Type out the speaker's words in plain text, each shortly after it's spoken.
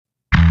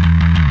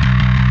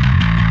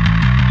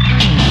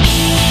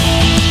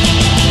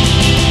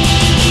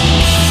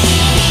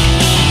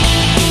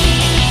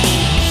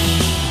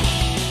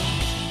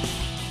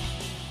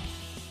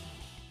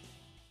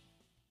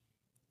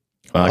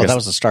that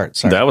was the start.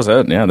 Sorry. That was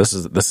it. Yeah, this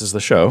is the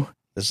show.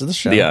 This is the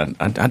show. Yeah,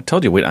 I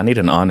told you I need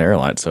an on-air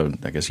light, so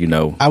I guess when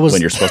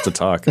you're supposed to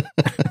talk.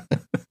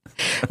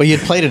 Well, you'd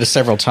played it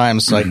several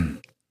times, so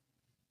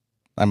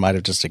I might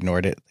have just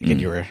ignored it. Again,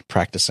 you were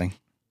practicing.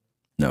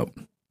 Nope.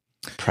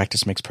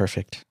 Practice makes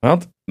perfect.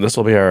 Well, this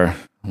will be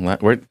we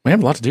have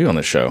a lot to do on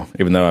this show,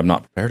 even though I'm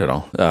not prepared at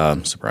all.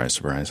 Surprise,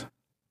 surprise.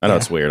 I know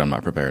it's weird. I'm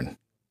not prepared.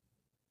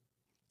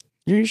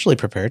 You're usually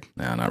prepared.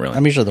 No, not really.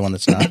 I'm usually the one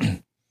that's not.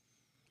 You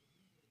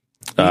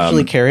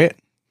usually carry it.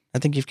 I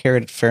think you've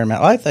carried a fair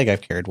amount. Well, I think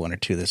I've carried one or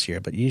two this year,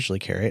 but you usually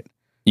carry it.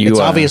 It's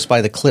obvious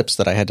by the clips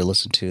that I had to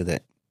listen to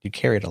that you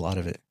carried a lot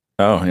of it.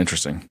 Oh,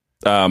 interesting.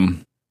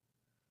 What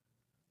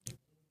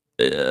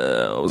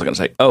was I going to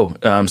say?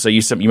 So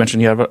you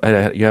mentioned you have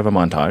a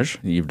montage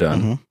you've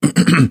done,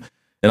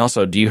 and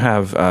also, do you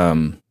have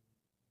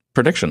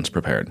predictions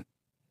prepared?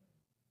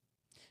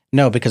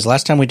 No, because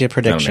last time we did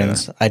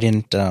predictions, I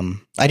didn't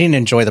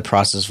enjoy the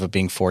process of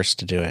being forced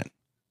to do it.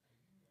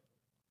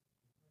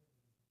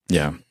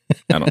 Yeah,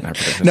 I don't have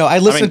predictions. No, I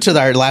listened to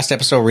our last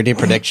episode where we did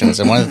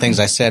predictions, and one of the things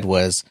I said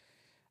was,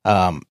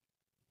 I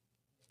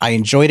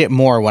enjoyed it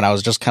more when I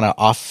was just kind of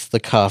off the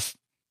cuff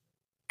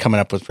coming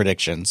up with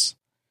predictions,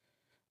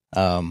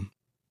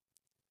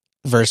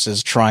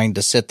 versus trying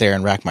to sit there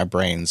and rack my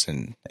brains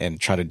and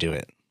try to do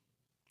it,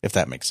 if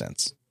that makes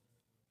sense.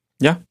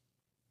 Yeah.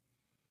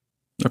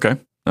 Okay,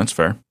 that's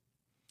fair.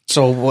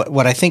 So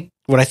what I think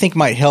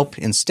might help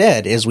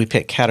instead is we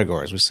pick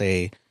categories. We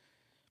say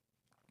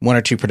one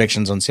or two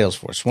predictions on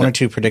Salesforce, one or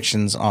two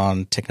predictions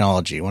on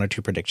technology, one or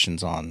two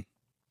predictions on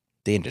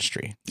the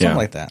industry, something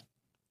like that.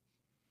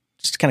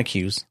 Just kind of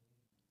cues.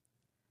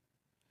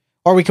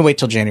 Or we can wait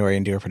till January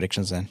and do our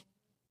predictions then.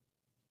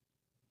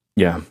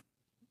 Yeah.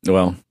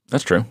 Well,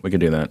 that's true. We could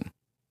do that.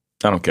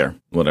 I don't care.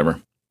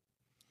 Whatever.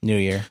 New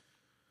year.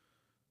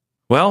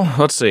 Well,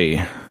 let's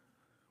see.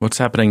 What's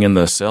happening in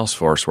the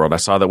Salesforce world? I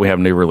saw that we have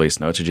new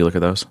release notes. Did you look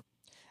at those?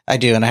 I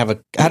do, and I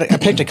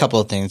picked a couple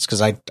of things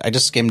because I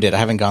just skimmed it. I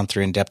haven't gone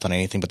through in depth on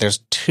anything, but there's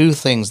two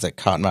things that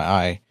caught my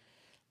eye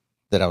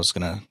that I was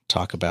going to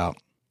talk about.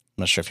 I'm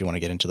not sure if you want to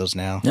get into those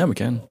now. Yeah, we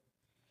can.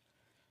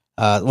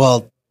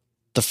 Well,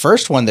 the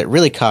first one that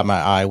really caught my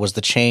eye was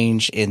the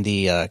change in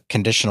the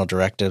conditional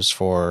directives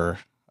for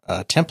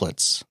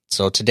templates.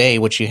 So today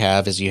what you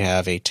have is you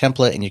have a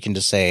template, and you can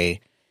just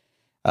say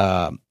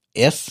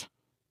if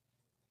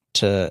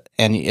to,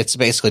 and it's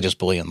basically just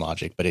Boolean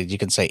logic, but you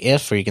can say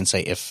if, or you can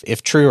say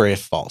if true or if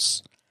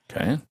false.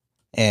 Okay.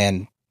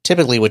 And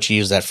typically what you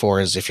use that for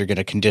is if you're going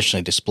to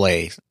conditionally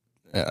display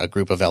a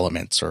group of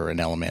elements or an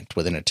element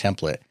within a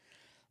template,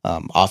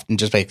 often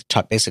just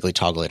basically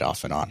toggle it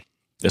off and on.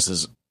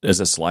 Is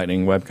this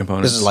Lightning Web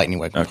Components? This is Lightning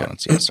Web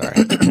Components. Okay.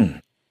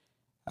 Yeah,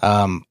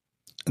 sorry.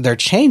 They're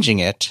changing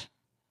it,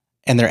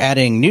 and they're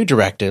adding new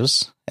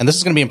directives. And this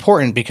is going to be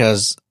important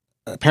because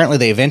apparently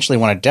they eventually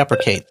want to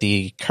deprecate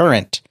the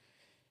current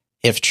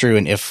if true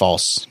and if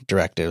false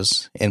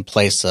directives in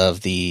place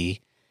of I'm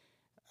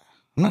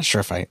not sure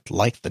if I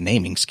like the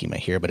naming schema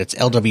here, but it's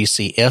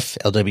LWC if,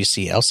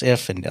 LWC else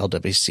if, and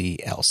LWC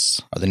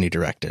else are the new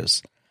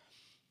directives.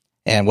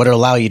 And what it'll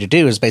allow you to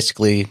do is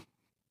basically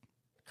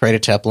create a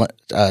template,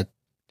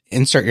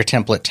 insert your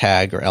template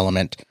tag or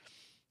element,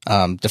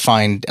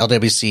 define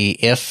LWC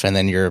if, and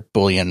then your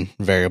Boolean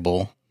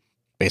variable,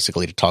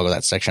 basically to toggle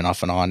that section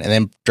off and on. And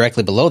then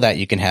directly below that,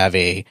 you can have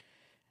a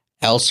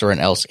else or an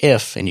else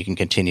if, and you can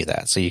continue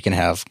that. So you can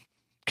have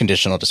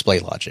conditional display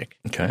logic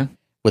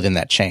within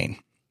that chain.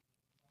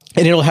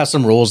 And it'll have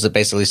some rules that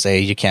basically say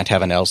you can't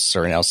have an else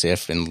or an else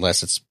if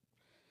unless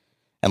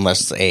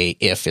a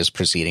if is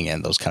preceding it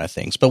and those kind of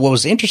things. But what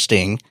was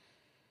interesting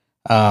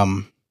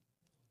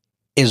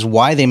is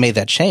why they made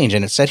that change.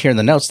 And it said here in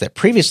the notes that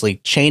previously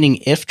chaining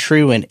if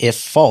true and if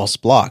false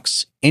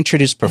blocks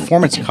introduced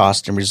performance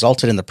cost and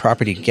resulted in the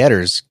property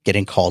getters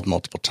getting called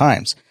multiple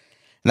times.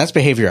 And that's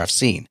behavior I've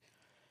seen.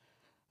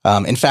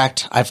 In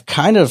fact, I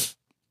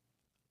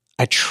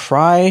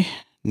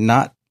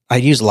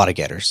use a lot of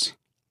getters,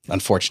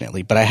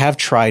 unfortunately, but I have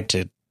tried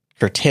to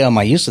curtail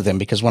my use of them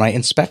because when I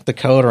inspect the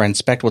code or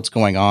inspect what's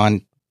going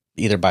on,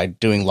 either by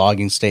doing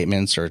logging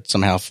statements or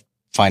somehow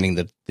finding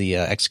the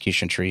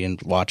execution tree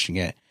and watching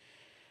it,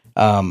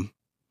 I've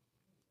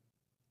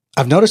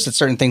noticed that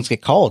certain things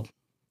get called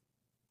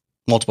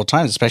multiple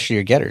times, especially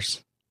your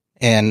getters.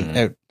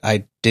 And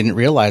I didn't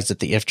realize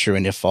that the if true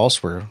and if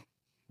false were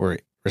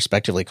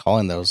respectively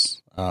calling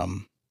those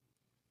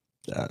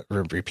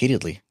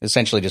repeatedly.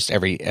 Essentially, just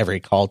every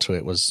call to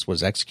it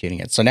was executing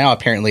it. So now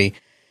apparently,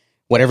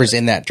 whatever's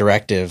in that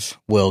directive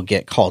will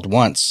get called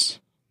once,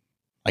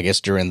 I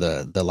guess, during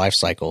the life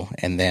cycle,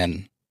 and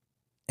then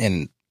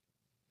and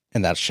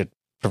that should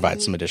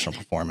provide some additional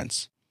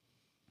performance.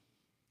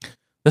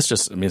 This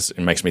just it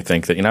makes me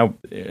think that,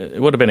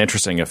 it would have been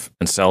interesting if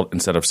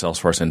instead of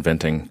Salesforce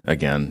inventing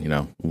again,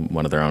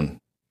 one of their own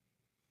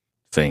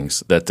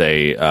things, that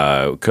they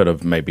could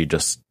have maybe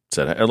just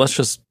said, hey, let's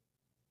just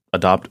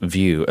adopt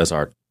Vue as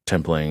our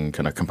templating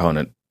kind of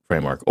component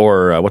framework.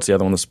 Or what's the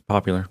other one that's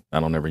popular? I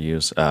don't ever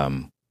use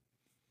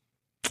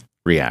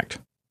React.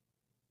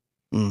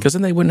 Because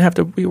then they wouldn't have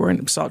to. We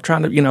weren't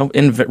trying to,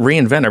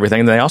 reinvent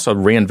everything. And they also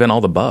reinvent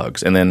all the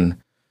bugs, and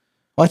then.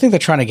 Well, I think they're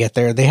trying to get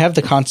there. They have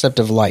the concept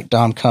of Light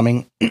DOM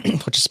coming,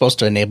 which is supposed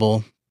to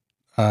enable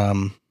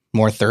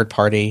more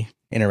third-party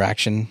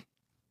interaction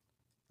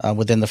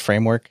within the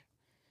framework.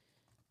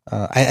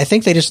 I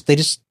think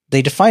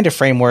they defined a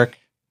framework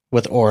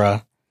with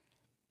Aura.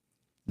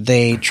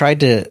 They tried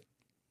to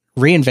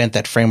reinvent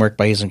that framework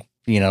by using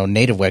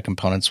native web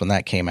components when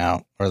that came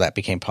out, or that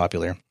became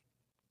popular.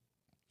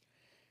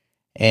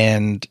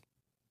 And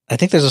I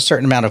think there's a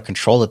certain amount of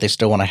control that they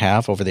still want to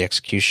have over the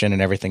execution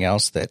and everything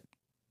else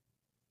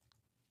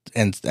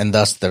and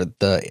thus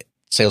the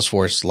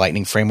Salesforce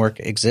Lightning framework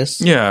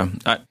exists. Yeah,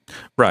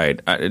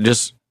 right.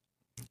 It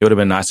would have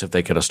been nice if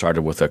they could have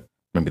started with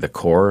maybe the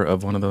core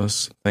of one of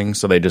those things.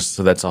 So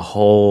that's a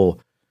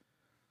whole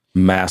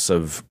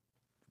massive,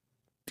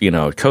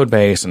 code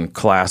base and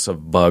class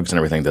of bugs and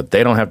everything that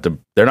they're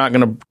not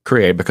going to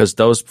create, because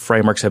those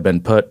frameworks have been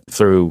put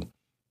through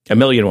a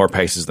million more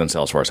paces than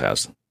Salesforce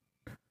has,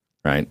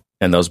 right?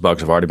 And those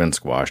bugs have already been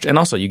squashed. And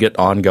also, you get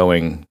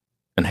ongoing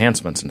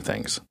enhancements and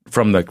things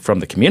from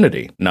the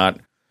community. Not,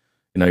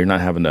 you're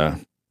not having to.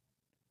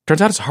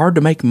 Turns out it's hard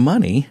to make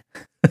money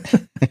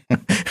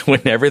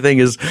when everything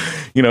is,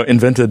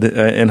 invented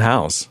in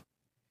house.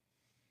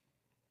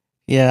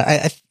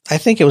 Yeah, I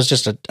think it was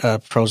just a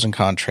pros and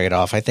cons trade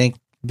off. I think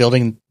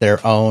building their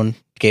own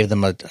gave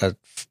them a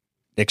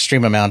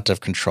extreme amount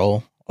of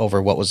control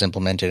over what was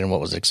implemented and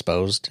what was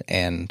exposed.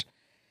 And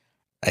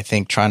I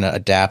think trying to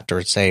adapt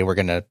or say we're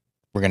gonna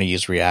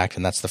use React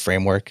and that's the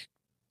framework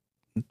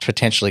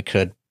potentially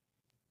could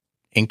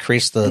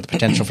increase the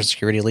potential for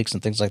security leaks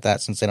and things like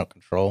that, since they don't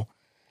control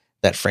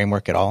that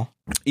framework at all.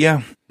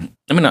 Yeah,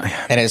 I mean,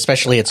 and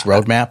especially its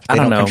roadmap, they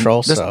don't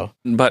control.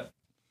 But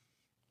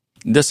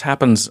this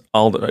happens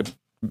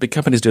the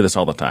companies do this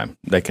all the time.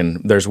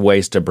 There's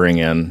ways to bring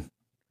in,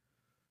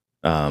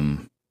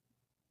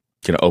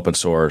 open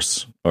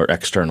source or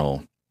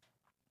external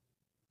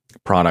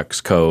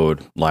products,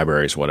 code,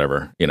 libraries,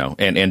 whatever,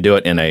 and do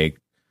it in a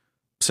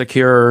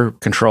secure,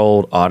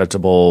 controlled,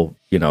 auditable,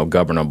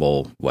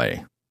 governable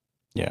way.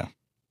 Yeah.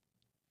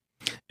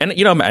 And,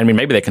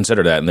 maybe they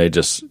consider that and they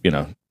just,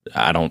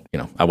 I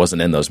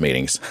wasn't in those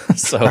meetings.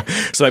 so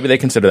maybe they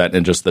consider that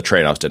and just the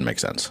trade-offs didn't make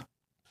sense.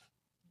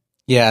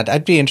 Yeah,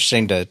 I'd be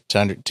interesting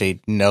to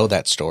know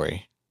that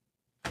story.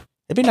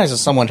 It'd be nice if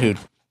someone who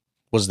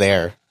was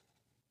there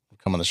would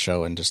come on the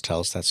show and just tell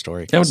us that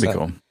story. That would be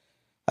cool.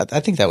 I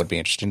think that would be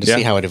interesting to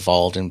see how it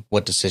evolved and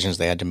what decisions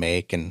they had to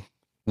make and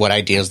what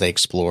ideas they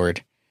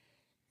explored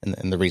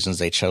and the reasons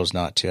they chose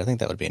not to. I think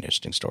that would be an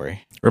interesting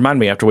story. Remind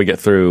me, after we get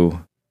through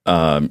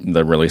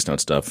the release note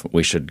stuff,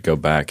 we should go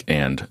back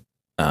and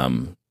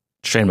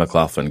Shane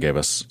McLaughlin gave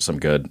us some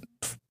good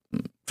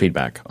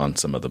feedback on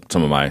some of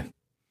my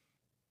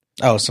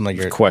some of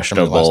your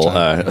questionable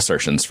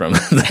assertions from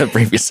the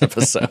previous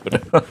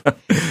episode.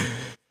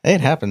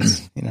 It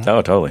happens,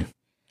 Oh, totally.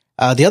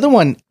 The other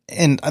one,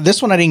 and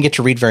this one I didn't get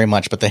to read very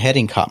much, but the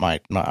heading caught my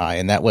eye,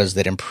 and that was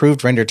that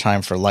improved render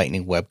time for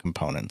Lightning web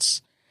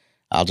components.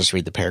 I'll just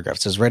read the paragraph.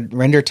 It says,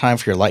 render time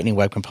for your Lightning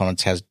web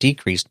components has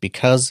decreased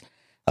because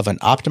of an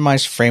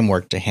optimized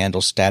framework to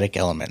handle static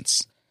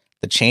elements.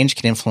 The change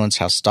can influence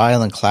how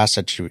style and class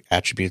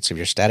attributes of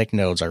your static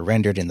nodes are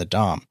rendered in the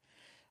DOM.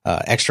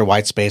 Extra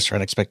white space or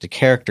unexpected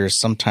characters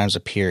sometimes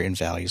appear in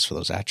values for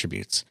those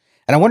attributes.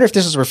 And I wonder if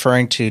this is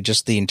referring to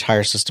just the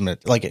entire system.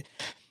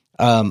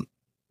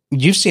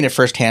 You've seen it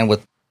firsthand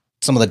with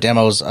some of the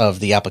demos of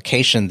the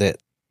application that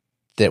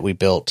we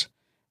built.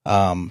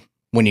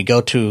 When you go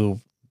to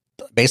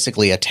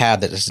basically a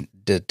tab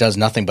that does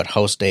nothing but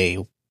host a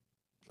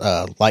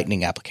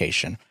Lightning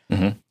application,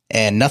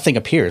 and nothing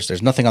appears.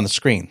 There's nothing on the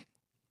screen.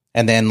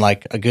 And then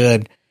like a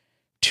good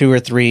 2 or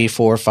 3,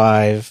 4 or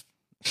 5,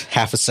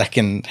 half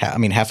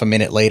a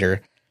minute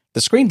later,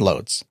 the screen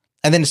loads.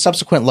 And then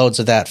subsequent loads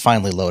of that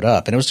finally load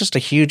up. And it was just a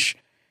huge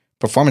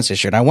performance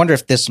issue. And I wonder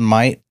if this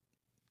might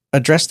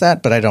address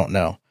that, but I don't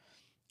know.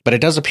 But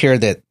it does appear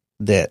that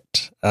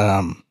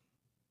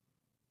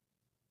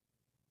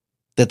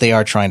they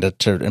are trying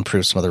to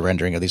improve some of the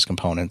rendering of these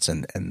components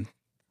and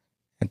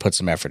put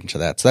some effort into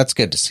that. So that's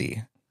good to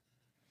see.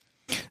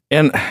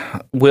 And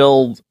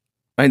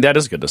that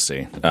is good to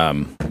see.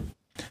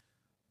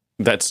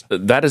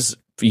 That is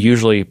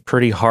usually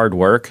pretty hard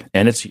work,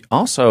 and it's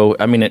also,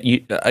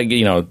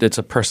 it's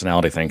a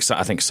personality thing. So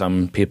I think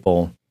some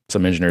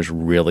engineers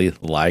really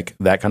like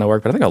that kind of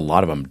work, but I think a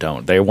lot of them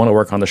don't. They want to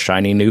work on the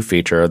shiny new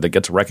feature that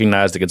gets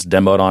recognized, that gets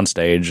demoed on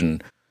stage,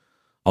 and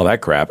all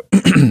that crap.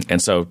 And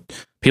so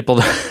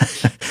people,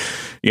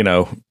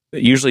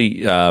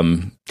 usually,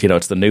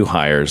 it's the new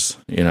hires,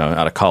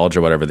 out of college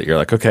or whatever, that you're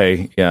like,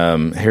 okay,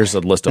 here's a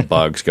list of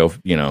bugs. Go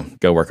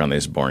work on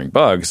these boring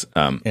bugs.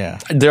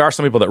 There are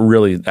some people that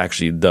really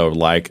actually though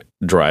like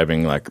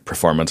driving like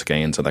performance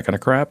gains and that kind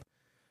of crap.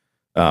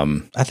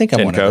 I think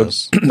I'm one of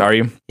those. Are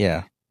you?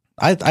 Yeah.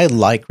 I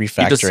like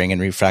refactoring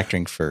and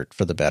refactoring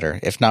for the better,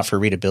 if not for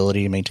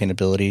readability and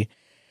maintainability,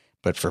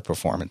 but for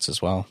performance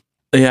as well.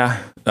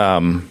 Yeah.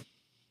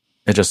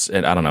 And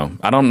I don't know.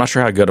 I'm not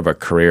sure how good of a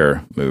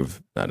career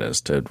move that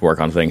is to work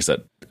on things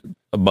that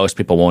most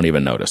people won't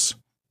even notice.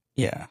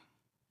 Yeah.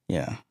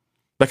 Yeah.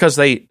 Because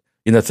they,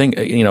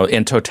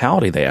 in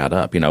totality, they add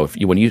up. If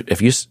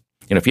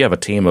you have a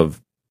team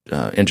of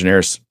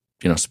engineers,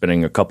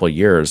 spending a couple of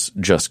years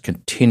just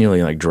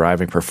continually like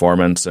driving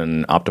performance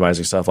and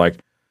optimizing stuff, like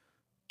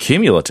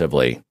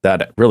cumulatively,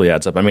 that really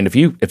adds up. I mean, if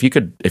you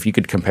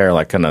could compare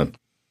like kind of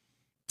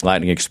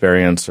Lightning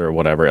Experience or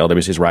whatever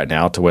LWC's right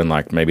now to when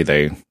like maybe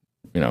they,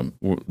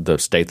 the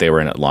state they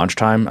were in at launch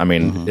time, I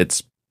mean,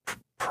 it's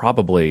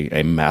probably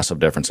a massive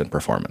difference in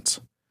performance.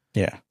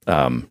 Yeah.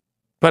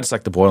 But it's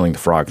like the boiling the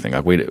frog thing.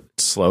 Like it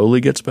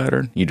slowly gets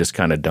better. You just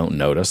kind of don't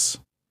notice.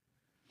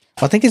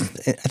 Well, I think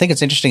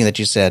it's interesting that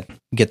you said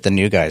get the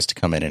new guys to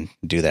come in and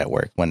do that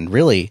work when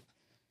really,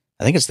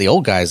 I think it's the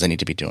old guys that need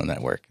to be doing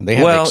that work. They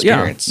have the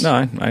experience.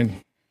 Yeah. No,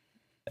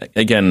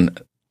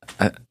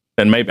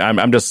 and maybe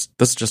this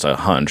is just a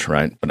hunch,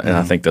 right? But and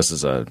I think this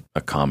is a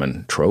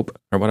common trope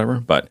or whatever.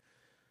 But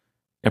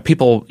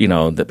people,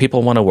 that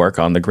people want to work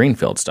on the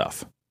greenfield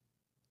stuff.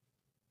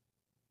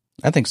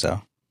 I think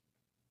so.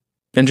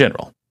 In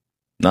general,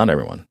 not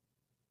everyone.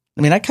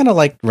 I mean, I kind of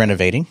like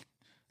renovating.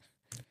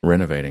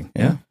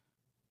 Yeah.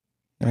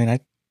 I mean,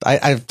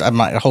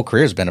 my whole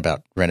career has been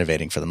about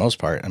renovating for the most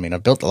part. I mean,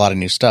 I've built a lot of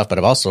new stuff, but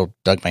I've also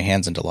dug my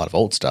hands into a lot of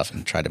old stuff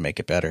and tried to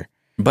make it better.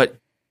 But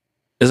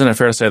isn't it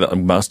fair to say that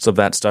most of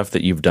that stuff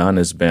that you've done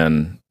has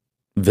been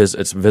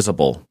it's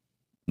visible?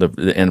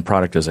 The end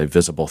product is a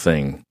visible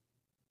thing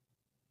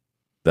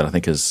that I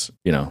think has,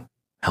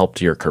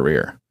 helped your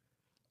career.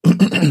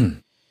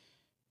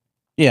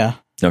 Yeah.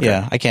 Okay.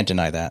 Yeah, I can't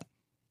deny that.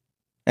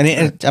 And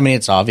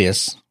it's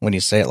obvious when you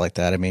say it like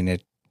that. I mean,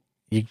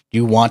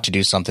 you want to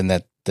do something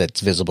that's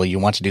visible. You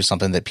want to do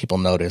something that people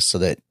notice so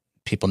that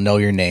people know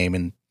your name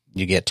and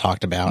you get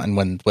talked about. And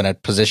when a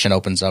position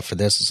opens up for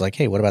this, it's like,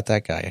 hey, what about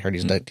that guy? I heard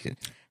he's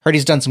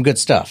done some good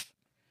stuff.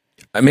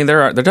 I mean,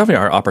 there definitely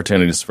are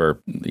opportunities for,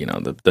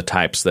 the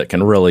types that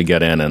can really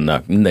get in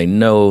and they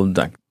know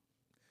that,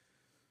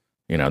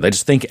 they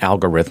just think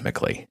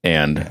algorithmically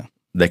and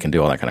they can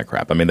do all that kind of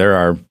crap. I mean, there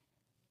are,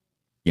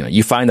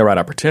 you find the right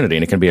opportunity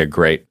and it can be a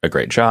great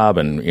job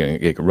and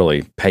it can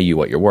really pay you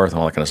what you're worth and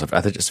all that kind of stuff. I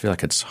just feel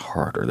like it's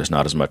harder. There's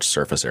not as much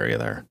surface area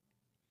there.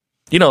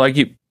 Like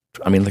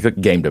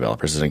game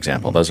developers as an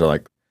example. Those are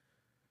like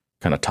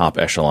kind of top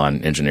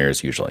echelon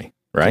engineers usually,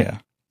 right?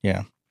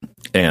 Yeah.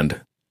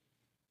 And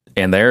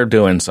they're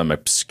doing some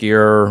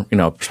obscure,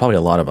 probably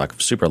a lot of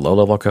like super low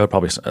level code,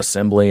 probably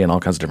assembly and all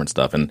kinds of different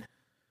stuff. And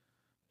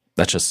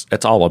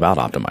it's all about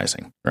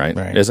optimizing,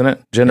 right? Isn't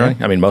it? Generally,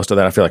 I mean,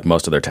 I feel like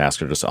most of their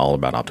tasks are just all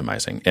about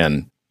optimizing.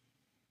 And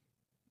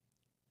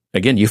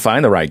again, you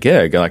find the right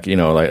gig, like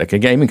a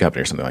gaming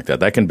company or something like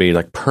that can be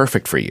like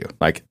perfect for you.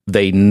 Like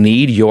they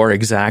need your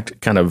exact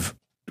kind of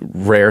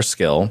rare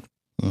skill,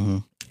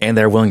 and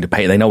they're willing to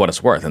pay. They know what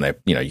it's worth, and they,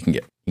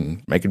 you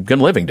can make a good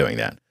living doing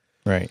that.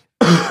 Right.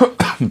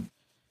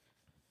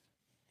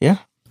 Yeah.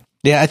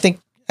 I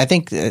think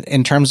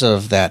in terms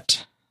of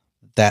that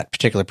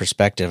particular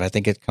perspective, I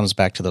think it comes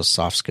back to those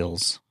soft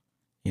skills.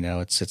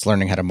 It's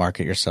learning how to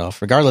market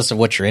yourself, regardless of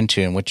what you're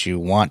into and what you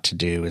want to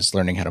do. Is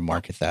learning how to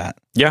market that.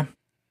 Yeah.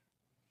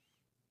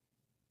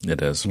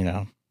 It is.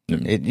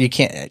 You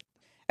can't.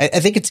 I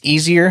think it's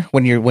easier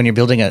when you're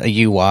building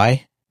a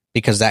UI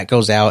because that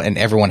goes out and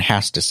everyone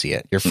has to see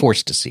it. You're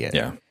forced to see it.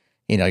 Yeah.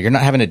 You're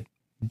not having to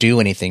do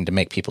anything to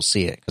make people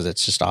see it because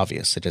it's just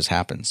obvious. It just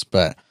happens.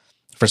 But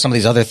for some of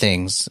these other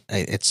things,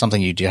 it's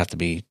something you do have to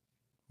be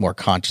more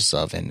conscious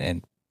of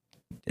and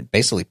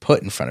basically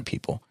put in front of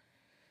people.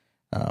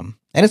 And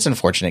it's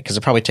unfortunate because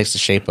it probably takes the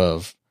shape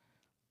of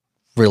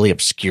really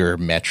obscure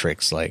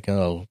metrics like,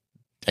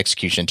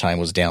 execution time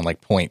was down like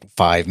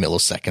 0.5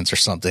 milliseconds or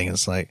something.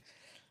 It's like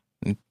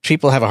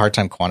people have a hard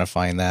time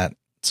quantifying that.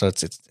 So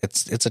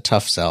it's a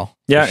tough sell.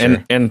 Yeah.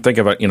 Sure. And think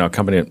about, a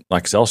company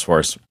like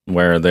Salesforce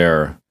where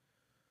they're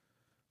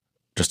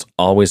just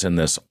always in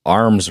this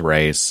arms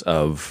race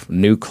of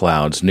new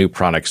clouds, new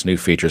products, new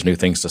features, new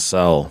things to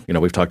sell.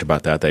 We've talked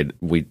about that.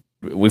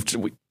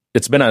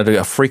 It's been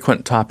a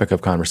frequent topic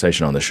of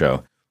conversation on the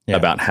show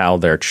about how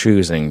they're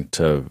choosing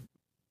to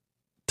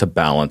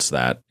balance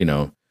that,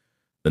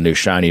 the new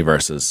shiny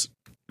versus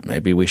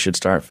maybe we should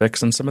start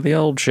fixing some of the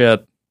old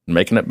shit and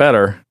making it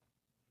better.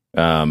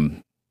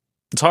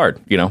 It's hard,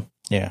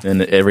 Yeah.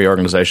 And every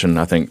organization,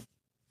 I think,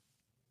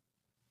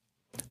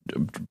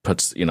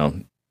 puts,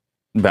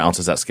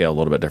 balances that scale a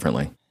little bit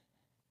differently.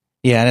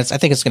 Yeah, and I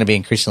think it's going to be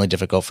increasingly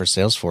difficult for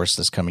Salesforce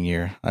this coming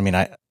year. I mean,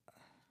 I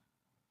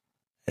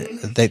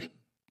don't think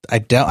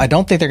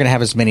they're going to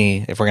have as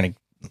many.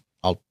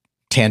 I'll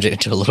tangent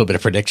into a little bit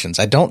of predictions.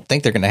 I don't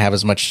think they're going to have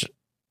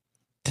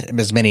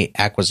as many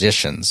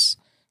acquisitions.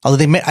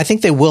 Although I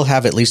think they will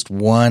have at least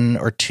one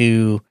or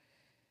two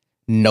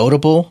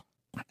notable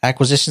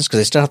acquisitions because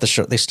they still have to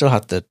show. They still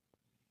have to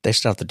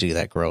do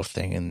that growth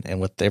thing, and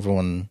with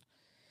everyone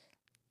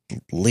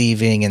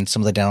leaving and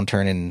some of the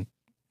downturn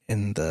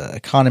in the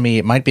economy,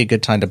 it might be a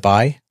good time to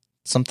buy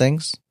some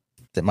things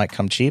that might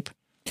come cheap.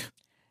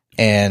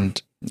 And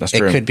That's it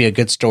true. could be a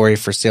good story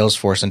for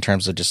Salesforce in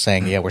terms of just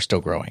saying, yeah, we're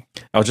still growing.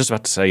 I was just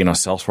about to say,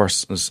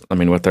 Salesforce is,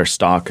 with their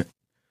stock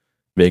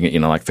being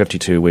at, like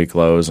 52-week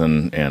lows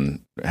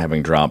and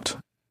having dropped,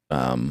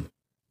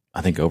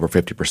 I think over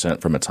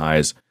 50% from its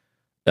highs,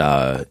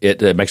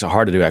 it makes it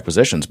hard to do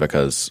acquisitions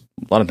because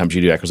a lot of times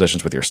you do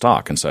acquisitions with your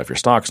stock. And so if your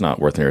stock's not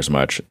worth near as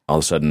much, all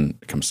of a sudden it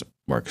becomes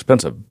more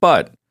expensive.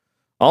 But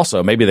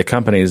also maybe the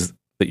companies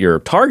that you're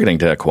targeting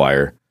to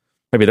acquire,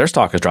 maybe their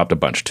stock has dropped a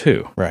bunch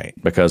too. Right.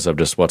 Because of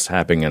just what's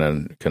happening in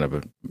a kind of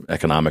an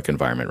economic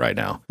environment right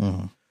now.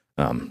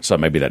 Mm-hmm. So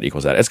maybe that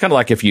equals that. It's kind of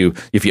like if you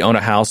own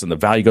a house and the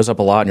value goes up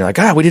a lot and you're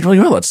like, we did really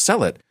well, let's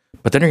sell it.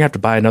 But then you're going to have to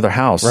buy another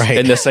house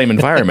in the same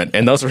environment.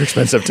 And those are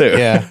expensive too.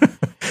 Yeah.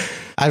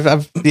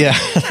 Yeah,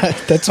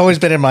 that's always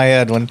been in my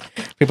head when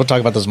people talk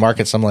about those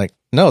markets. I'm like,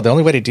 no, the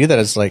only way to do that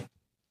is like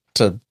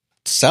to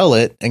sell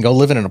it and go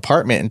live in an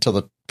apartment until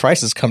the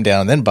prices come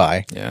down and then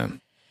buy. Yeah.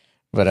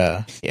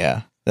 But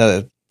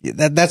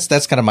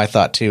that's kind of my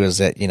thought too, is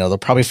that, they'll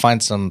probably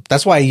find some,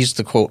 that's why I use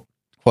the quote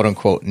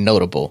unquote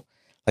notable.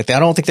 Like I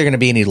don't think they're going to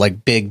be any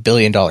like big $1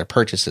 billion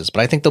purchases,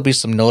 but I think there'll be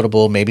some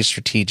notable, maybe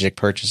strategic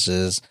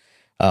purchases.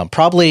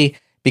 Probably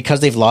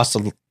because they've lost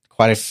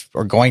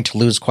or going to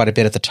lose quite a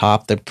bit at the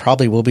top. There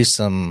probably will be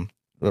some,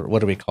 what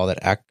do we call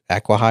that?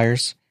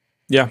 Acqui-hires?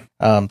 Yeah.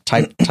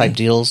 Type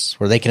deals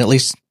where they can at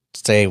least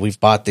say, we've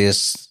bought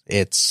this,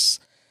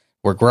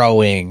 we're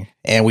growing,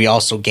 and we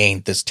also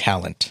gained this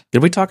talent.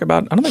 Did we talk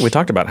about, I don't think we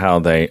talked about how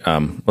they,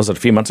 was it a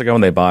few months ago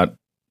when they bought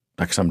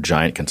like some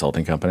giant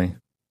consulting company?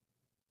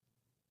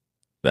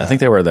 I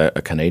think they were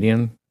a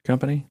Canadian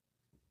company.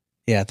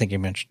 Yeah, I think you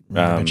mentioned.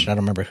 I don't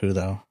remember who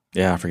though.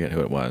 Yeah, I forget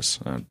who it was.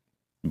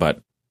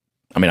 But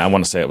I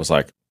want to say it was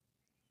like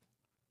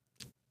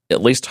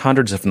at least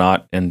hundreds, if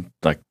not in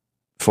like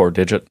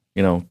 4-digit,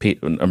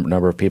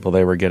 number of people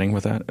they were getting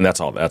with that. And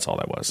that's all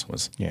that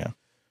was. Yeah.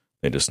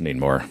 They just need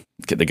more.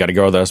 They got to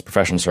go with those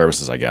professional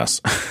services, I guess.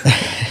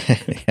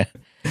 Yeah.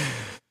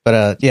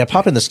 But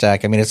pop in the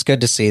stack. It's good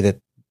to see that.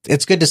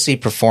 It's good to see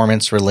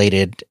performance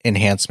related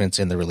enhancements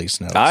in the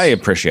release notes. I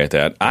appreciate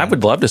that. Yeah. I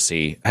would love to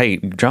see, hey,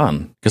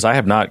 John, because I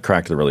have not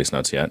cracked the release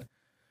notes yet.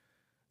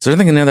 Is there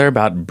anything in there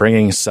about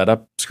bringing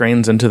setup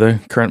screens into the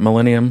current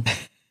millennium?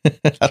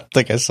 I don't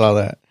think I saw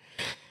that.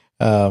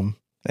 And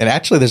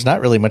actually, there's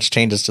not really much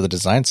changes to the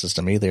design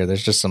system either.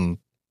 There's just some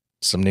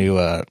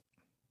new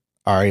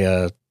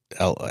ARIA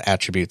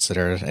attributes that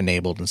are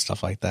enabled and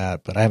stuff like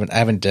that. But I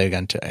haven't dug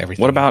into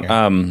everything. What about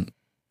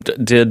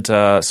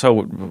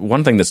so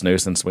one thing that's new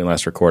since we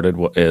last recorded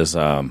is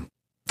sorry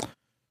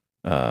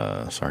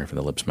for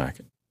the lip smack.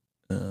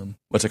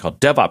 What's it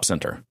called? DevOps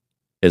Center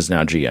is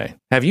now GA.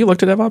 Have you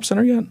looked at DevOps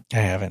Center yet? I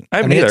haven't. I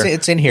haven't either.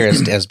 It's in here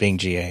as being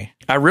GA.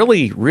 I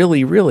really,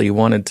 really, really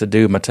wanted to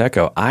do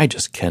Mateco. I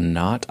just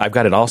cannot. I've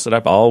got it all set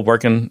up, all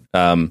working.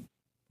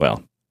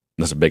 Well,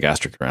 there's a big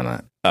asterisk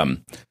around that.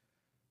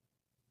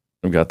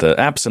 We've got the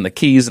apps and the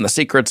keys and the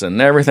secrets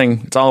and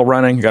everything. It's all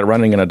running. Got it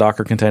running in a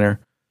Docker container.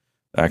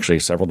 Actually,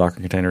 several Docker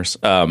containers.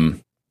 I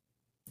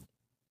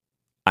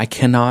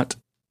cannot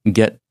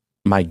get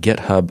my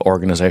GitHub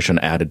organization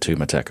added to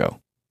Mateco.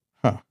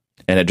 Huh.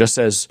 And it just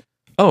says,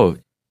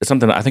 it's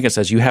something, I think it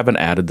says you haven't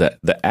added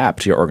the app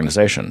to your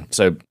organization.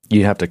 So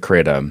you have to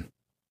create a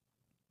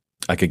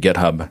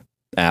GitHub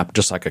app,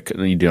 just like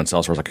you do in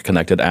Salesforce, like a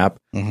connected app.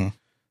 Mm-hmm.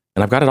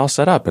 And I've got it all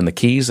set up and the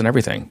keys and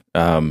everything.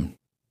 The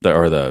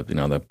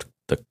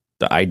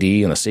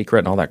ID and the secret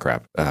and all that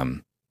crap.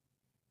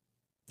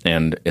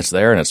 And it's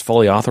there and it's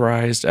fully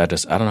authorized. I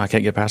don't know. I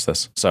can't get past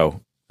this.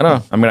 So I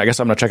don't know. I guess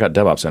I'm going to check out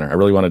DevOps Center. I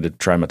really wanted to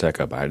try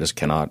Mateco,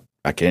 but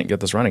I can't get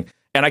this running.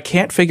 And I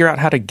can't figure out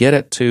how to get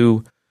it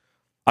to,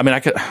 I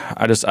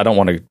don't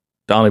want to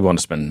even want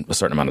to spend a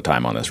certain amount of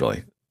time on this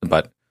really,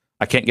 but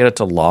I can't get it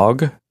to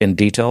log in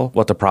detail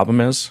what the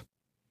problem is.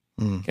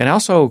 And I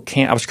also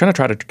I was going to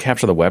try to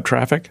capture the web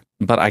traffic,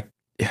 but I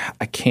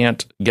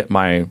can't get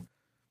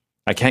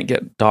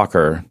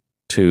Docker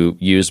to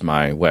use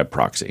my web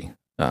proxy.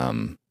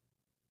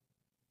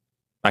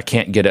 I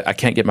can't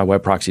get my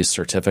web proxy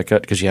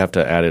certificate because you have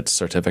to add its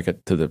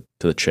certificate to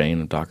the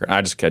chain of Docker.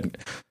 I just can't.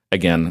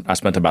 Again, I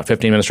spent about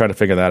 15 minutes trying to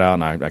figure that out,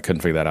 and I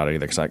couldn't figure that out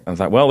either. Because I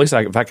thought, well, at least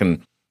if I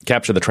can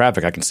capture the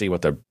traffic, I can see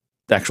what the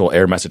actual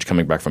error message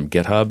coming back from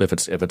GitHub. If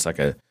it's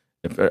like I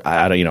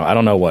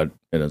don't know what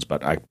it is,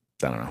 but I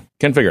don't know.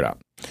 Can't figure it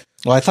out.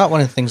 Well, I thought one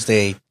of the things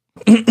they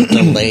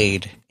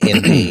delayed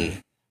in the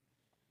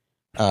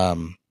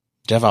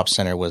DevOps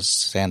Center was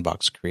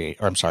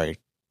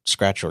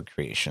Scratchord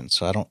creation.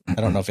 So I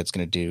don't know if it's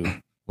going to do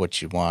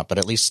what you want, but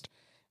at least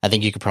I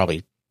think you could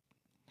probably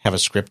have a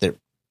script that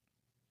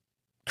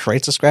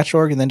creates a scratch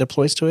org and then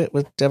deploys to it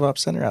with DevOps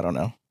Center. I don't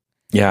know.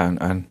 Yeah,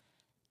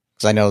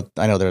 because I know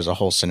there's a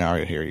whole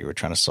scenario here you were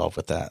trying to solve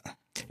with that.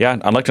 Yeah,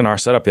 I looked in our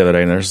setup the other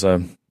day, and there's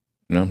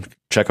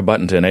check a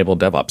button to enable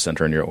DevOps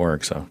Center in your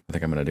org. So I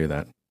think I'm going to do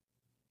that.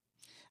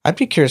 I'd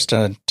be curious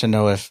to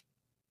know if.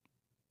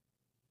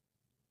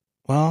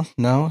 Well,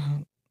 no.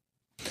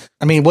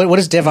 What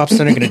is DevOps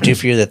Center going to do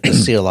for you that the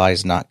CLI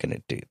is not going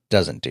to do?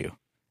 Doesn't do?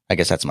 I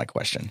guess that's my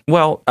question.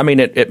 Well, I mean,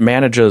 it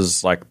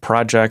manages like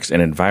projects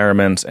and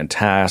environments and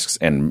tasks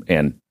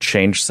and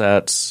change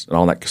sets and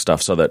all that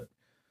stuff, so that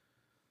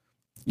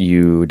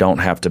you don't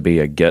have to be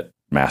a Git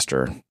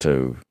master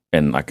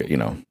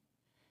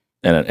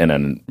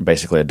and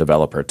basically a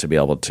developer to be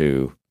able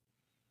to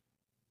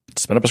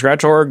spin up a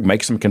Scratch org,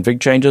 make some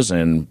config changes,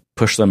 and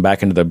push them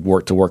back into the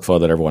workflow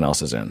that everyone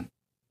else is in.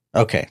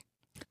 Okay.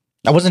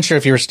 I wasn't sure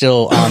if you were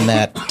still on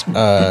that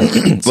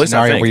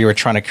scenario where you were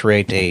trying to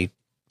create a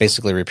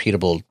basically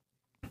repeatable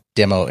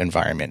demo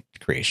environment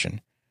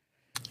creation.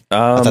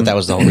 I thought that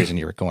was the whole reason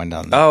you were going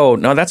down that. Oh,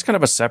 no, that's kind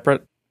of a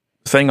separate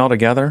thing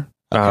altogether.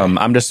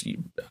 Okay.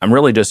 I'm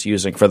really just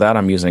using, for that,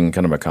 I'm using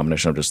kind of a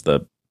combination of just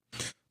the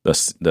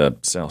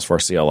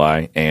Salesforce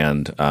CLI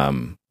and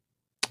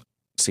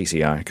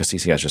CCI, because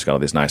CCI's just got all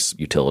these nice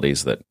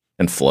utilities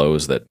and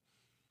flows that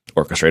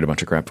orchestrate a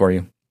bunch of crap for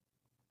you.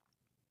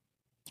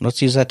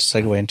 Let's use that to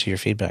segue into your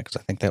feedback, because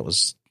I think that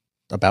was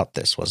about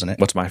this, wasn't it?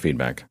 What's my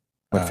feedback?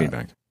 What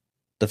feedback?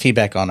 The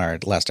feedback on our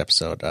last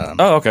episode.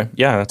 Okay.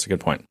 Yeah, that's a good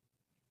point.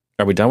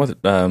 Are we done with it?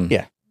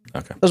 Yeah.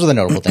 Okay. Those are the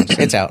notable things.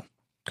 It's out.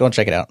 Go and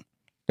check it out.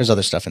 There's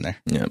other stuff in there.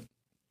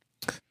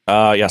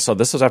 Yeah. So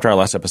this was after our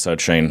last episode.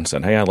 Shane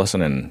said, "Hey, I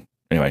listened," and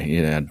anyway, he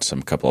had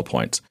some couple of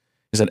points.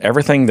 He said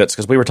everything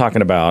because we were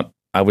talking about,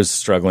 I was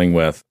struggling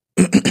with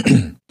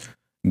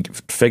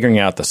figuring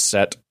out the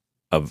set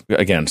of,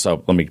 again,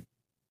 so let me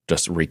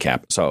just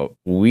recap. So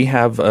we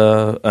have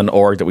an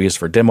org that we use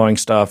for demoing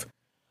stuff.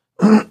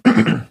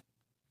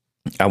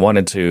 I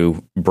wanted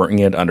to bring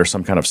it under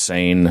some kind of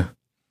sane,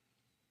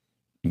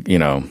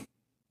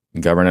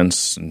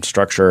 governance and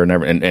structure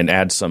and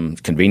add some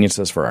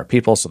conveniences for our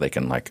people so they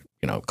can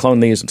clone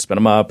these and spin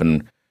them up,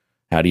 and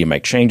how do you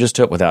make changes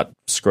to it without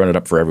screwing it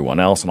up for everyone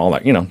else and all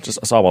that,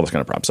 just solve all this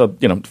kind of problem. So,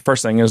 the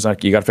first thing is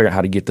you got to figure out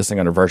how to get this thing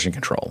under version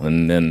control,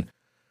 and then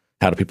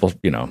how do people,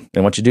 and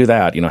once you do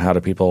that, how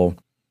do people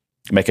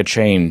make a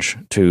change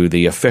to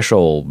the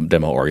official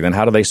demo org? Then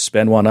how do they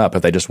spin one up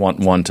if they just want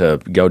one to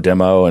go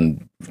demo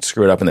and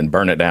screw it up and then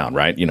burn it down,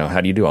 right?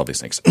 How do you do all these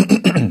things?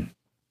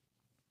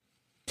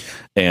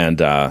 And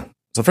so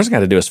the first thing I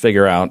had to do is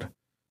figure out,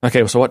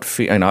 okay, so what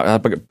I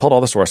pulled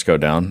all the source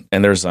code down,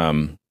 and there's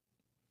and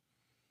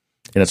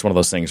it's one of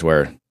those things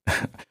where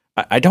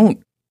I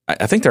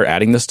think they're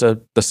adding this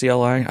to the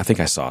CLI. I think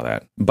I saw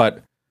that,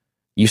 but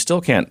you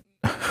still can't.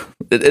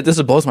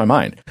 This blows my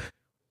mind.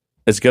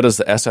 As good as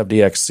the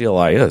SFDX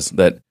CLI is,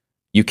 that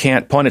you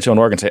can't point it to an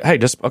org and say, "Hey,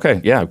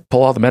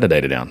 pull all the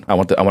metadata down. I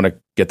want to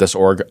get this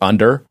org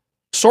under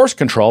source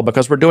control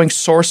because we're doing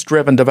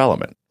source-driven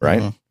development."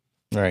 Right?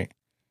 Mm-hmm. Right.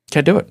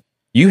 Can't do it.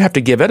 You have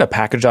to give it a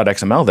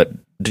package.xml that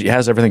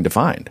has everything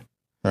defined.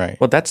 Right.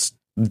 Well, that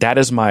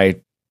is my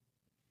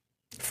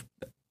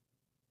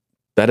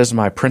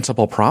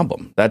principal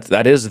problem.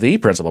 That is the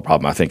principal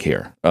problem, I think,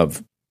 here.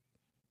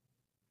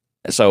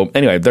 So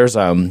anyway, there's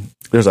I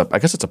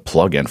guess it's a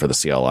plugin for the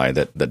CLI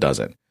that does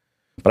it.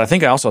 But I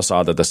think I also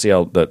saw that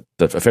the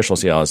official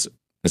CLI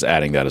is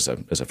adding that as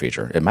a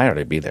feature. It might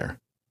already be there.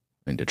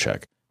 I need to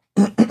check.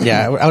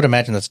 Yeah, I would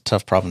imagine that's a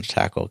tough problem to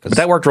tackle. But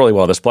that worked really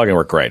well. This plugin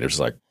worked great. It was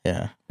like,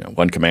 yeah,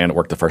 one command, it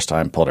worked the first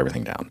time, pulled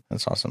everything down.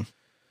 That's awesome.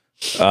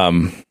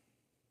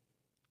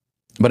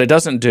 But it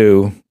doesn't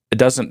do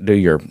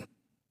your,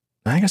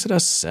 I guess it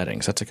does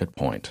settings. That's a good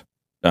point.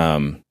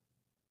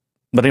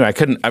 But anyway,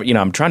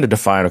 I'm trying to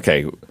define,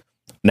 okay,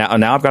 now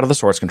I've got all the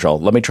source control.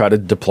 Let me try to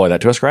deploy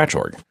that to a Scratch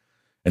org.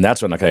 And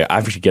that's when, okay,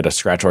 I should get a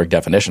Scratch org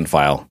definition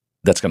file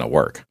that's going to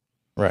work.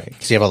 Right.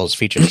 Because you have all those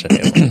features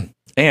available.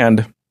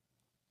 And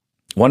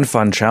one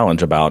fun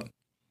challenge about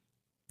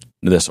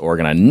this org,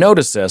 and I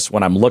noticed this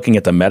when I'm looking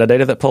at the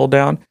metadata that pulled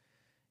down,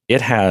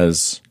 it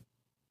has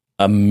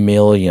a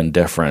million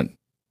different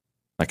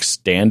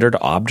standard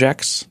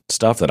objects,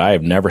 stuff that I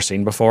have never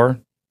seen before.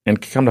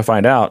 And come to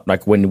find out,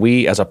 when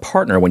we, as a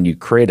partner, when you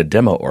create a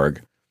demo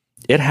org,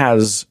 it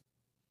has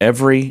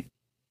every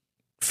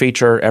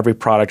feature, every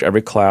product,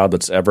 every cloud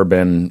that's ever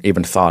been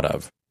even thought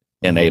of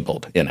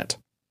enabled in it.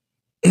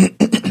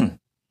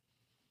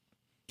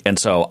 And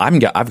so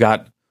I've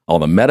got all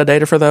the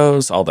metadata for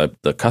those, all the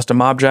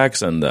custom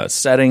objects and the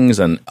settings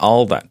and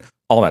all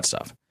that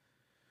stuff.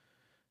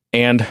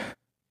 And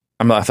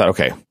I thought,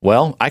 okay,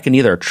 well, I can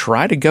either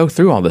try to go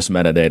through all this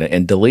metadata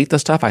and delete the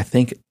stuff I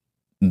think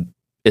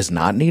is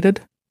not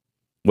needed,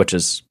 which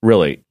is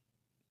really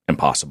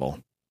impossible.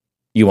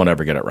 You won't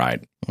ever get it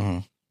right. Mm-hmm.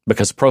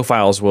 Because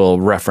profiles will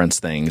reference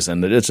things,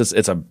 and it's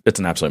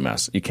an absolute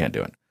mess. You can't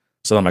do it.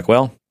 So I'm like,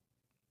 well,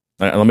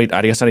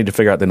 I guess I need to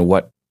figure out then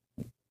what.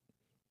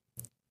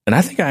 And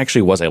I think I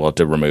actually was able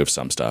to remove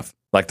some stuff.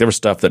 There was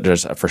stuff that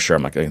just for sure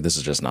I'm like, this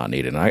is just not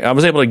needed. And I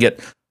was able to get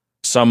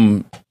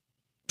some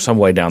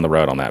way down the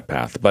road on that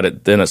path.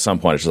 But then at some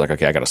point it's just like,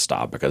 okay, I got to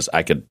stop, because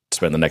I could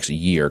spend the next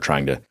year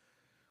trying to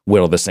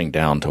whittle this thing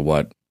down to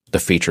what the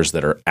features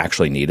that are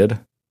actually needed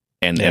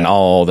and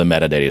all the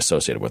metadata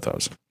associated with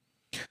those.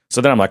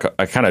 So then I'm like,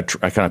 I kind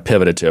of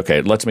pivoted to,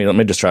 okay, let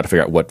me just try to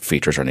figure out what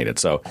features are needed.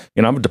 So,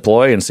 I'm gonna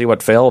deploy and see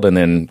what failed, and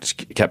then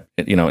kept,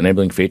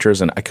 enabling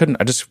features, and I couldn't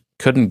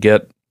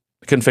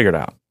figure it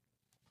out.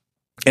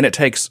 And it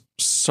takes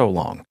so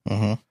long.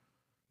 Mm-hmm.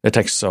 It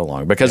takes so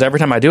long because every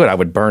time I do it, I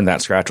would burn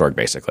that scratch org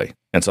basically.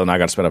 And so now I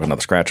got to spin up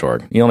another scratch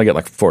org. You only get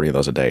like 40 of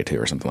those a day too,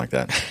 or something like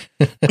that.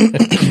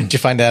 Did you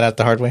find that out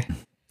the hard way?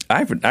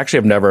 I don't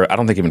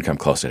think even come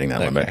close to hitting that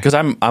limit because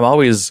I'm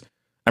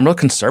real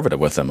conservative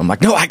with them. I'm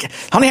like, no, I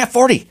only have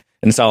 40.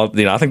 And so,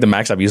 I think the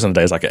max I've used in a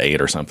day is like an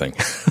 8 or something.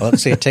 Well,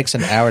 let's see. It takes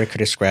an hour to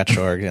create a scratch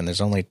org, and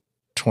there's only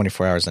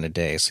 24 hours in a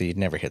day, so you'd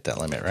never hit that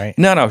limit, right?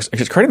 No,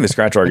 because creating the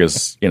scratch org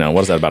is,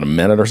 what is that, about a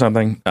minute or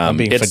something? I'm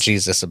being for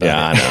Jesus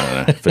about it.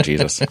 Yeah, I know, for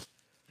Jesus.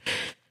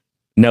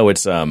 No,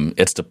 it's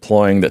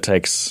deploying that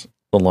takes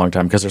a long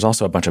time because there's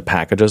also a bunch of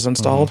packages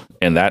installed,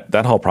 and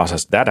that whole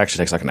process, that actually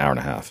takes like an hour and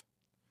a half.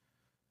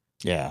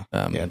 Yeah,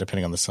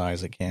 depending on the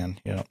size, it can.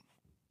 Yeah.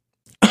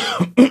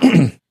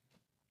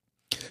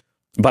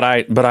 But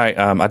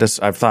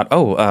I've thought,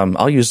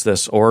 I'll use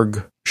this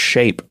org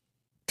shape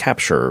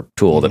capture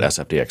tool that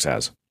SFDX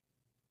has.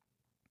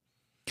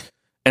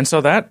 And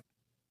so that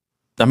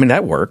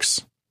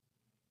works.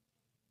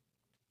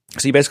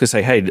 So you basically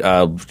say, hey,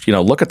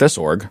 look at this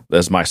org.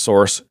 There's my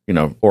source,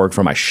 org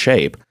for my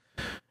shape.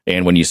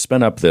 And when you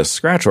spin up this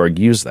scratch org,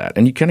 use that.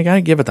 And you kind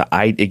of give it the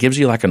ID. It gives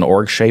you like an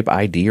org shape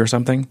ID or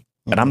something.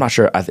 And I'm not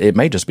sure. It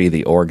may just be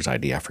the org's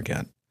ID. I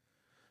forget.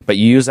 But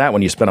you use that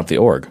when you spin up the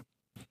org.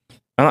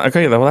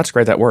 Okay, well, that's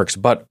great. That works.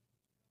 But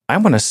I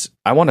want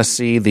to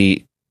see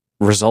the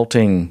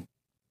resulting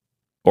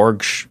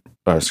org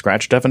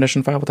scratch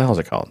definition file. What the hell is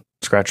it called?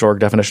 Scratch org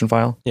definition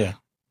file? Yeah.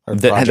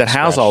 That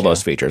has all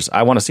those features.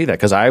 I want to see that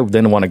because I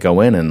then want to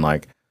go in and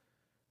like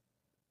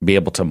be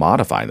able to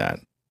modify that.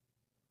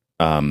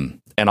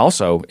 And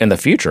also in the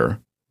future,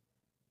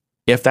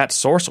 if that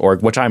source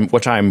org, which I'm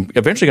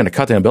eventually going to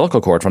cut the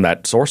umbilical cord from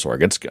that source org,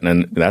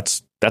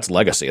 that's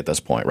legacy at this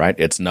point, right?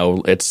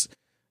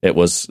 It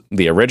was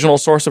the original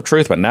source of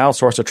truth, but now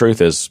source of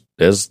truth is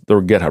the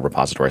GitHub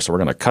repository. So we're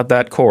going to cut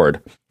that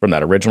cord from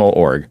that original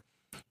org.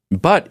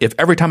 But if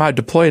every time I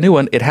deploy a new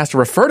one, it has to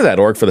refer to that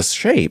org for the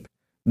shape,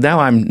 now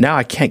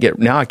I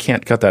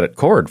can't cut that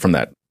cord from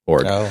that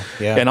org. Oh,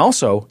 yeah. And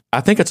also,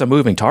 I think it's a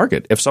moving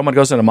target. If someone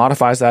goes in and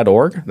modifies that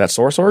org, that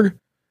source org,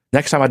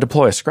 next time I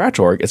deploy a scratch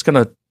org, it's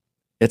a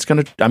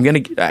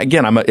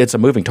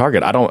moving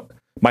target.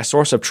 My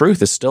source of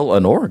truth is still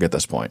an org at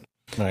this point.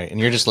 Right. And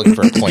you're just looking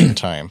for a point in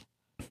time.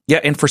 Yeah,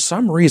 and for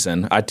some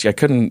reason, I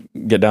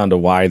couldn't get down to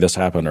why this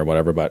happened or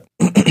whatever, but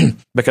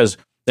because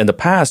in the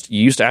past,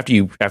 you used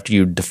to, after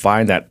you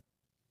define that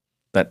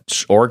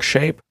org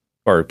shape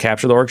or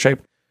capture the org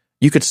shape,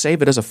 you could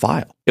save it as a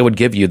file. It would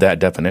give you that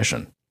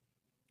definition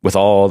with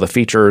all the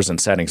features and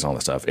settings and all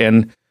this stuff.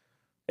 And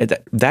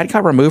that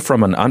got removed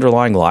from an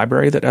underlying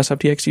library that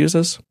SFDX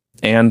uses,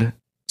 and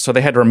so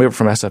they had to remove it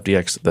from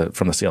SFDX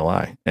from the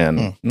CLI.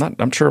 And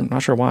not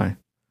sure why.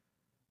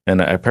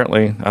 And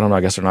apparently, I don't know.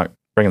 I guess they're not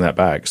bringing that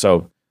back.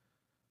 So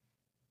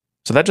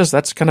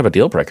that's kind of a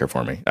deal breaker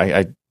for me.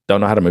 I don't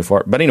know how to move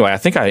forward. But anyway, I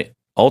think I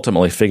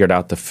ultimately figured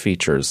out the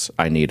features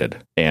I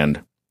needed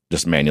and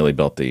just manually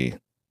built the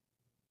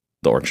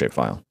org shape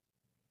file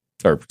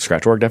or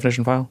scratch org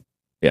definition file.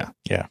 Yeah.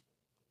 Yeah.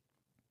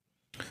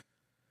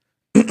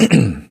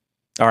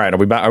 All right.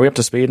 Are we up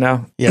to speed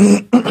now? Yeah.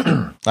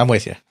 I'm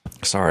with you.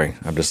 Sorry.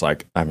 I'm just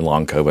like, I'm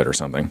long COVID or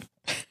something.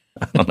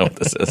 I don't know what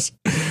this is.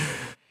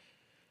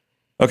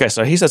 Okay.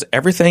 So he says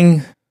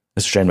everything.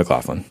 This is Shane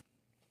McLaughlin,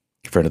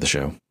 friend of the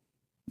show,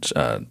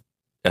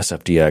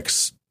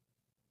 SFDX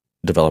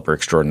developer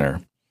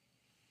extraordinaire.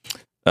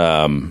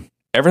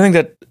 Everything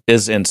that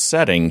is in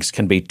settings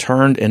can be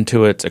turned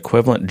into its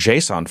equivalent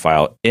JSON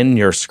file in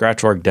your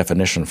scratch org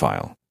definition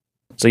file.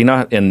 So in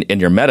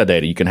your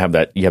metadata, you can have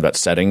that. You have that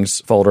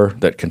settings folder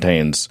that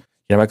contains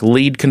like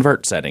lead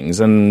convert settings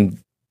and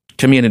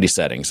community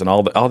settings and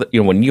all the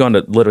when you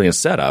literally in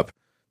setup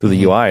through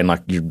the UI and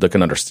like you're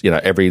looking under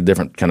every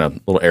different kind of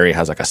little area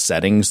has like a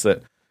settings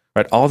that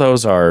right. All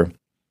those are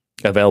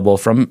available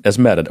as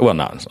metadata. Well,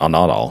 not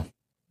all.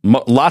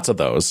 Lots of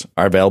those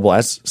are available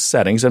as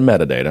settings and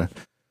metadata.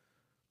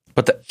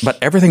 But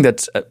everything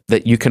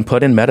that you can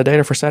put in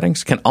metadata for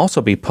settings can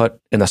also be put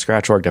in the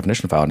scratch org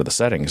definition file into the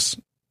settings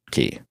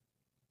key.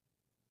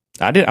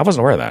 I wasn't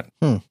aware of that.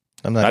 I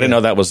didn't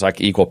know that was like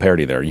equal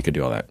parity there. You could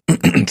do all that.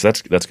 So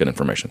that's good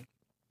information.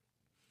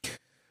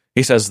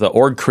 He says the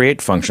org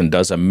create function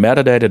does a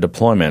metadata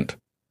deployment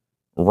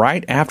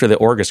right after the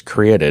org is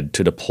created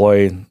to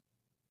deploy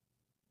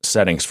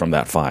settings from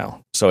that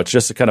file. So it's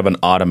just kind of an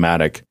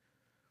automatic.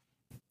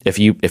 If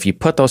you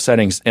put those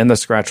settings in the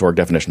scratch org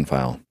definition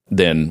file,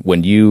 then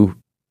when you,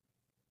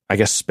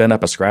 spin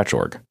up a scratch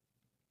org,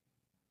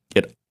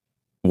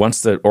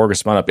 once the org is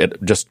spun up,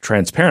 it just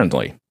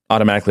transparently,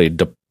 automatically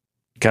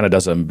kind of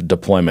does a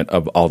deployment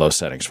of all those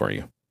settings for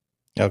you.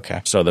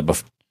 Okay. So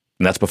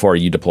and that's before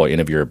you deploy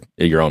any of your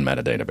own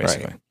metadata,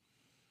 basically.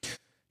 Right.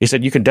 He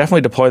said you can definitely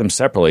deploy them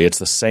separately. It's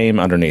the same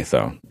underneath,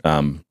 though.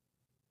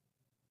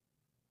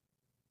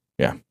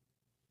 Yeah.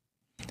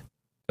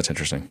 That's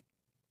interesting.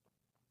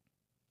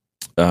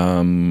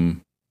 Yeah.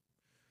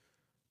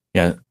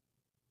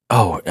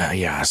 Oh,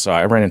 yeah. So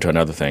I ran into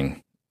another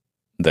thing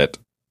that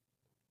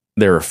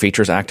there are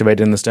features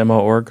activated in this demo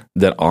org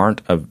that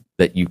aren't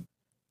that you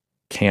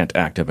can't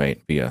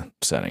activate via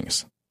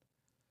settings.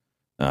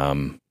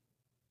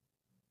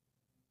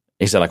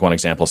 He said, like, one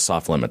example is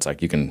soft limits.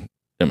 Like, you can,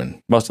 a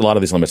lot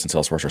of these limits in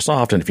Salesforce are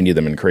soft, and if you need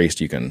them increased,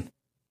 you can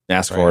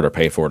ask for it or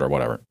pay for it or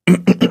whatever.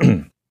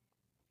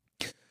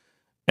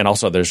 And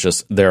also,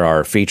 there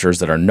are features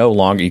that are no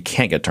longer, you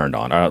can't get turned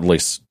on, or at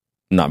least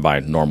not by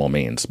normal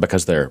means,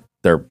 because they're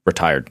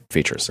retired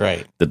features.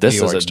 Right.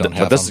 This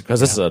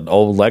is an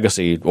old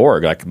legacy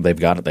org. Like,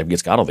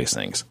 it's got all these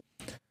things.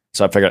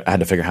 So I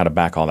had to figure out how to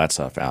back all that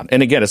stuff out.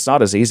 And again, it's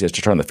not as easy as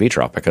to turn the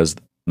feature off, because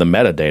the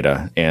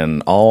metadata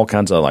and all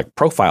kinds of like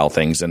profile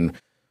things and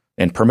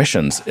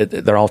permissions,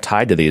 they're all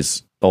tied to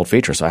these old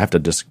features. So I have to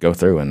just go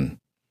through, and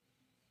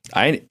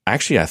I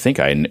think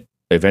I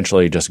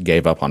eventually just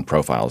gave up on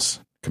profiles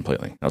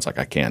completely. I was like,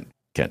 I can't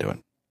do it.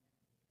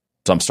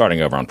 So I'm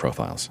starting over on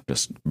profiles.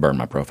 Just burn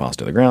my profiles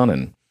to the ground,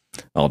 and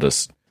I'll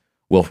just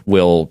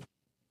we'll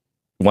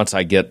once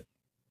I get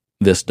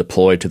this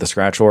deployed to the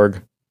Scratch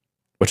org,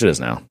 which it is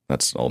now.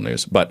 That's old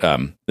news. But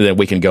then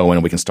we can go in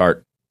and we can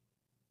start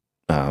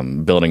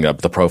building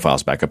up the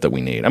profiles back up that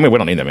we need. I mean, we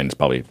don't need them. It's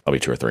probably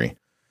 2 or 3,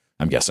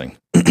 I'm guessing.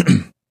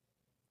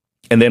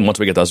 And then once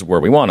we get those where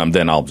we want them,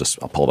 then I'll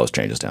pull those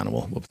changes down, and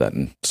we'll put that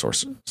in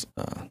source in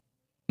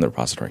the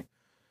repository.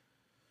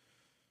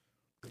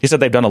 He said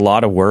they've done a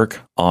lot of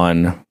work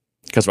on,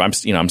 because I'm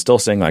still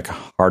seeing like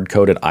hard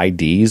coded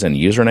IDs and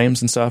usernames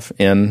and stuff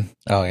in.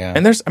 Oh yeah.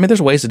 And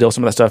there's ways to deal with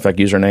some of that stuff, like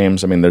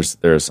usernames. I mean,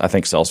 there's I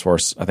think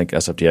Salesforce, I think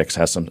SFTX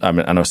has some. I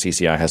know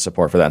CCI has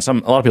support for that. A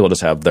lot of people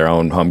just have their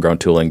own homegrown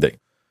tooling that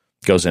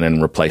goes in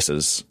and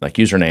replaces like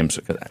usernames.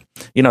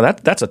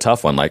 That's a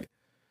tough one. Like,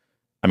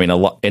 I mean,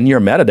 in your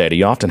metadata,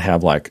 you often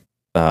have like,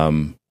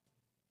 this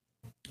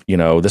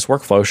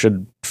workflow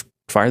should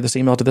fire this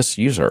email to this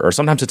user, or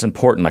sometimes it's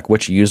important, like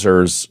which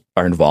users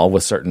are involved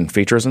with certain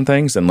features and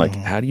things, and like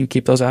how do you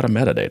keep those out of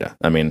metadata?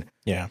 I mean,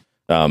 yeah.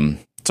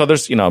 So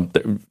there's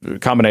the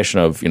combination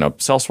of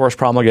Salesforce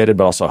promulgated,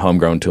 but also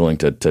homegrown tooling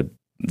to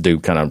do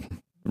kind of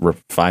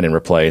find and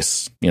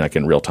replace like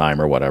in real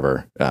time or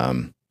whatever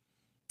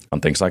on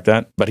things like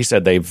that. But he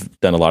said they've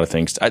done a lot of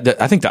things.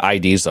 I think the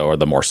IDs though are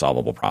the more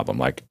solvable problem.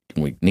 Like,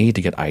 we need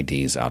to get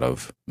IDs out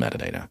of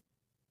metadata.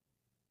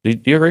 Do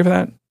you agree with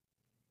that?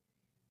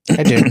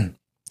 I do.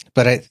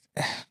 But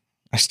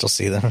I still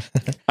see them.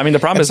 I mean, the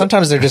problem is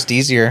sometimes they're just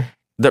easier.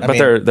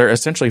 They're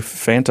essentially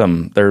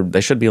phantom. They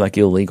should be like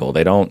illegal.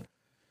 They don't.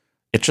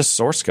 It's just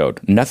source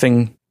code.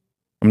 Nothing.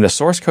 I mean, the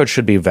source code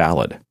should be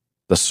valid.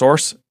 The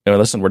source.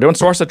 Listen, we're doing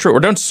source of truth. We're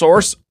doing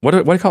source. What do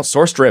you call it?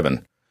 Source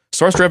driven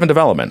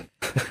development.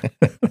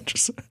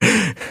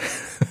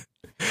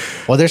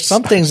 Well, there's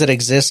some things that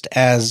exist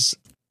as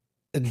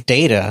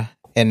data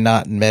and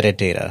not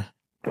metadata.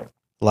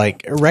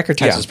 Like record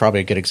types is probably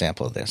a good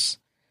example of this.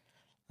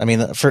 I mean,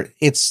 they're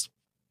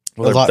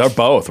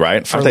both,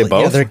 right? Aren't they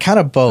both? Yeah, they're kind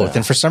of both.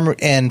 Yeah.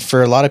 And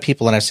for a lot of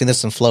people, and I've seen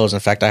this in flows.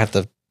 In fact, I have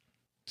to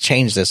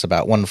change this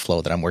about one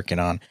flow that I'm working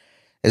on,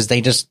 is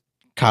they just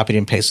copied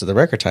and pasted the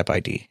record type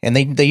ID, and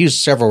they use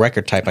several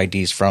record type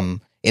IDs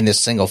in this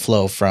single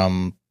flow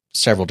from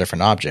several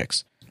different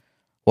objects.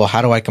 Well,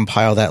 how do I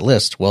compile that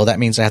list? Well, that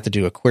means I have to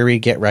do a query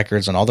get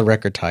records on all the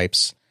record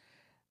types,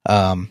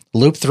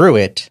 loop through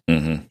it,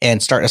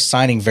 and start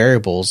assigning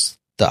variables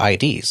the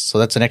IDs. So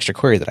that's an extra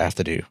query that I have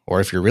to do.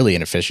 Or if you're really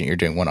inefficient, you're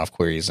doing one-off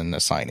queries and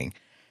assigning.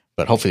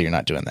 But hopefully you're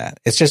not doing that.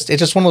 It's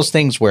just one of those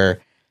things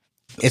where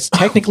it's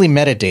technically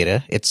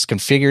metadata, it's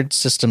configured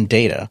system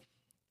data,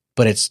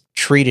 but it's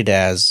treated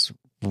as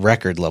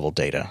record level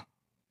data.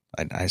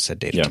 I said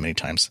data too many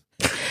times.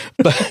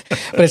 but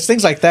it's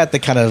things like that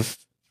kind of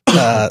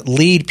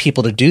lead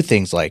people to do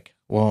things like,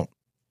 well,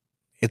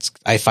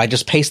 if I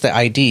just paste the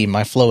ID,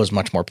 my flow is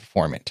much more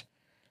performant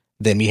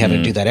than me having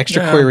to do that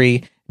extra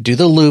query, do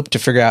the loop to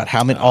figure out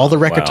all the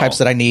record types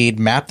that I need,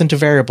 map them to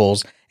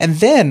variables, and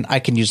then I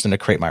can use them to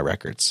create my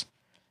records.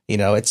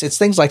 It's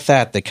things like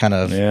that kind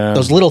of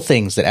those little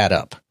things that add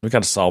up. We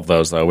got to solve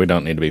those though. We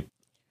don't need to be.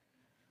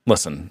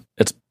 Listen,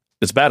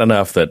 it's bad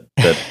enough that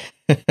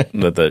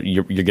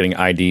you're getting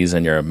IDs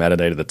in your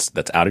metadata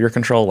that's out of your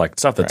control, like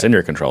stuff that's in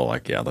your control.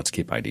 Like, let's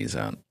keep IDs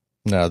out.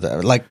 No,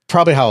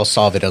 probably how I'll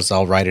solve it is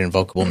I'll write an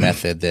invocable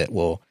method that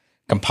will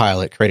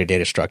compile it, create a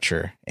data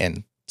structure,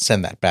 and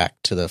send that back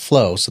to the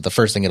flow. So the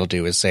first thing it'll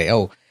do is say,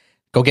 "Oh,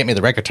 go get me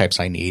the record types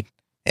I need,"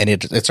 and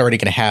it's already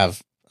going to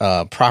have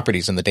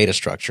properties in the data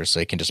structure, so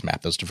you can just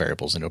map those to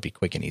variables, and it'll be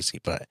quick and easy.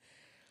 But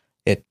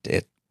it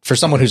for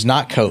someone who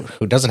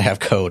doesn't have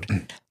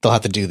code, they'll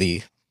have to do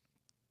the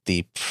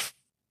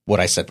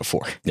what I said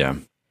before. Yeah.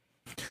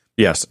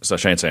 Yes. So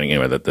Shane's saying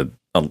anyway that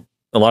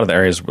a lot of the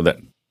areas that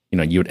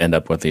you would end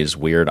up with these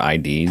weird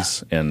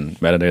IDs and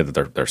metadata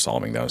that they're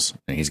solving those,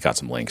 and he's got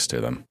some links to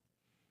them.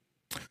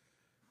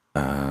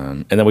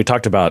 And then we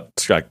talked about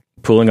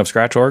pooling of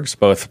Scratch orgs,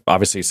 both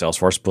obviously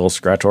Salesforce pools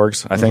Scratch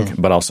orgs, I think,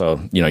 but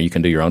also you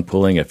can do your own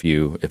pooling if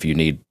you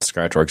need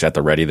Scratch orgs at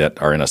the ready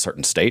that are in a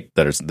certain state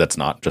that's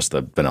not just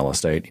the vanilla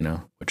state,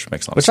 which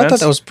makes a lot of sense. I thought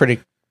that was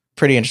pretty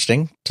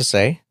interesting to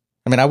say.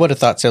 I mean, I would have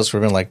thought Salesforce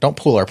would have been like, don't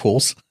pool our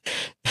pools.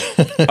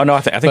 Oh no,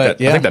 I think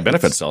that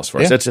benefits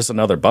Salesforce. Yeah. It's just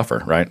another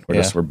buffer, right?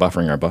 We're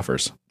buffering our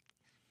buffers.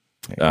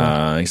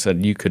 He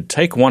said you could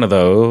take one of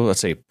those. Let's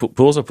say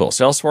pools of pools.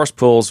 Salesforce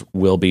pools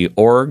will be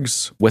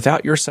orgs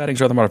without your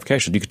settings or other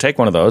modifications. You could take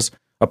one of those,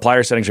 apply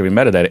your settings or your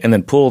metadata, and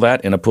then pull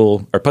that in a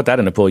pool or put that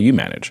in a pool you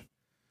manage.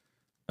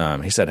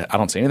 He said, I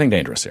don't see anything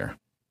dangerous here.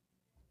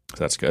 So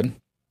that's good.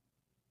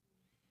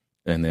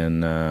 And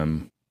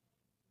then,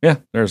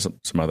 there's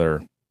some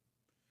other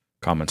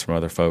comments from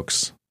other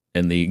folks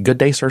in the Good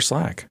Day Sir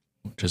Slack,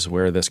 which is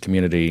where this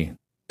community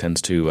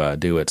tends to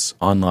do its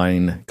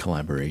online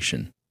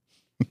collaboration.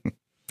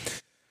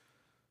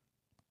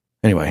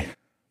 Anyway,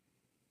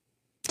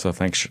 so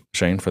thanks,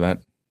 Shane, for that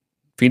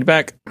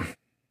feedback.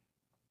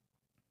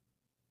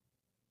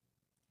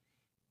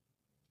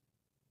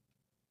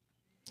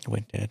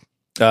 Went dead.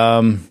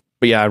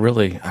 But yeah, I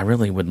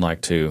really would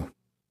like to,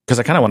 because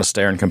I kind of want to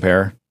stare and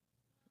compare.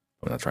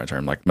 Well, that's the right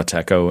term, like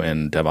Meteco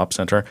and DevOps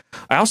Center.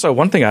 I also,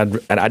 one thing I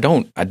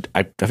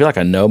feel like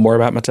I know more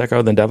about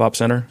Meteco than DevOps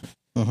Center.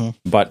 Mm-hmm.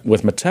 But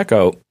with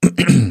Meteco,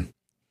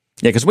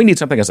 because we need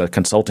something as a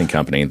consulting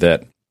company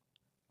that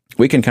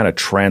we can kind of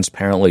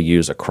transparently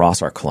use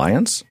across our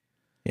clients.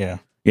 Yeah.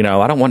 I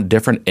don't want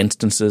different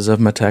instances of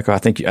Meteco. I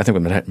think with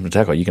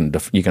Meteco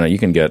you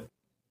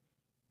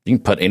can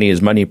put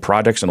as many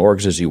projects and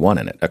orgs as you want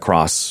in it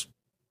across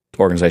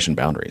organization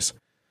boundaries.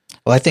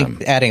 Well, I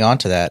think adding on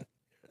to that,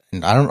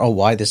 and I don't know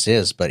why this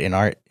is, but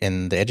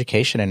in the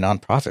education and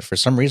nonprofit, for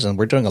some reason,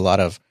 we're doing a lot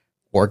of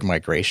org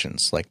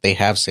migrations. Like they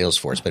have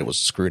Salesforce, but it was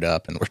screwed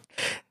up,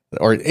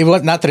 or it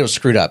was not that it was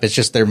screwed up. It's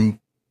just the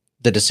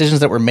decisions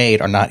that were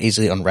made are not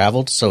easily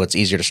unraveled, so it's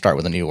easier to start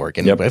with a new org.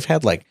 And I've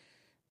had like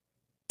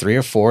 3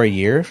 or 4 a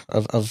year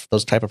of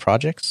those type of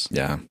projects.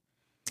 Yeah.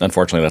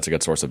 Unfortunately, that's a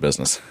good source of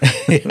business.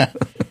 Yeah.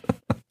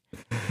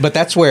 But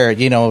that's where,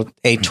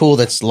 a tool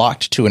that's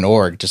locked to an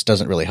org just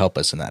doesn't really help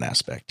us in that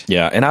aspect.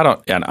 Yeah, and I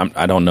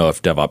don't know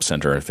if DevOps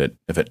Center if it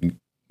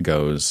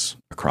goes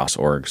across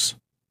orgs.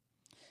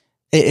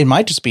 It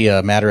might just be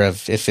a matter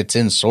of if it's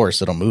in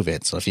source, it'll move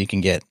it. So if you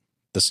can get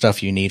the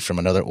stuff you need from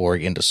another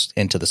org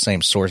into the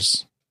same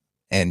source,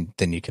 and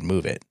then you can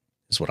move it,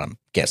 is what I'm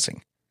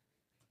guessing.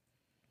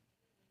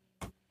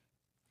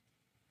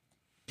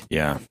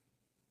 Yeah,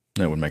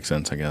 that would make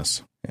sense, I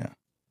guess. Yeah.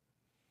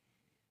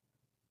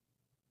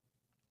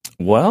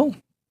 Well,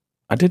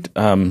 I did.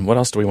 What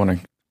else do we want to?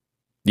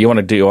 Do you want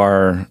to do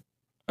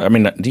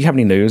do you have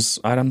any news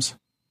items?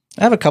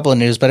 I have a couple of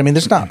news, but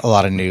there's not a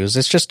lot of news.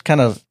 It's just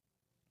kind of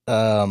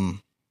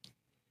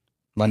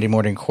Monday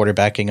morning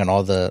quarterbacking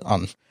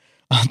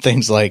on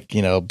things like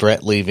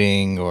Brett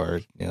leaving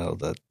or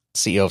the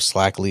CEO of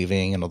Slack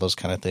leaving and all those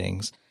kind of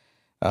things.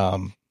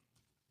 One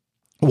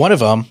of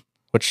them,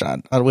 which we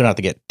don't have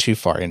to get too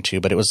far into,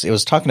 but it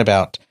was talking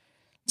about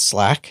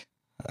Slack.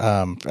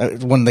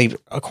 When they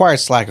acquired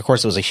Slack, of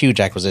course, it was a huge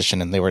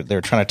acquisition, and they were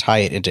trying to tie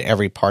it into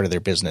every part of their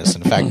business.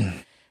 In fact,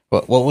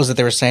 what was it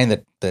they were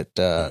saying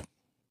that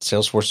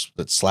Salesforce,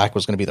 that Slack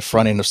was going to be the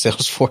front end of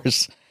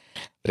Salesforce,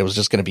 that it was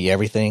just going to be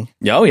everything?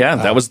 Oh yeah,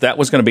 that was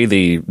going to be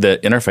the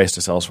interface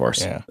to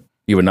Salesforce. Yeah,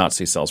 you would not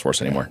see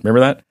Salesforce anymore. Remember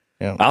that?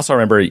 Yeah. I also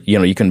remember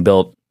you can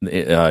build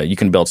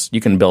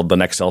the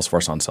next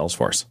Salesforce on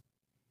Salesforce.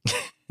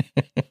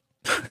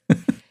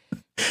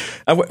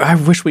 I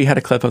wish we had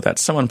a clip of that.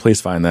 Someone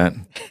please find that.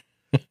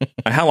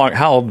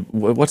 How old,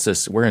 what's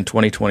this? We're in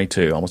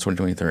 2022, almost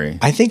 2023.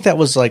 I think that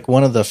was like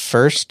one of the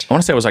first. I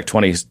want to say it was like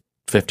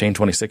 2015,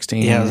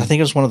 2016. Yeah, I think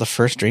it was one of the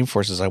first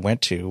Dreamforces I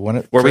went to.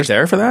 Were we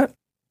there for that?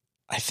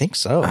 I think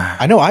so.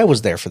 I know I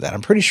was there for that.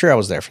 I'm pretty sure I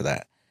was there for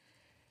that.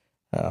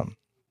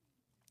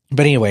 But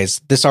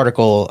anyways, this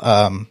article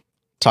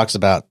talks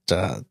about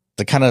the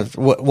kind of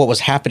what was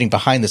happening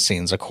behind the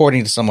scenes,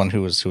 according to someone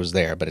who was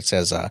there. But it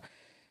says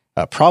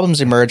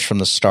problems emerged from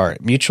the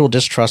start. Mutual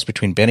distrust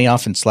between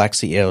Benioff and Slack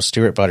CEO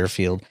Stuart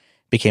Butterfield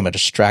became a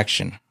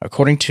distraction.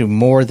 According to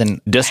more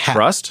than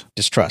distrust.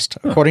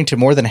 According to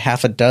more than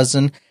half a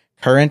dozen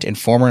current and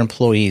former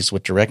employees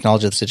with direct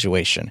knowledge of the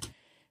situation.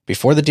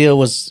 Before the deal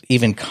was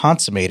even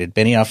consummated,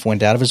 Benioff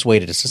went out of his way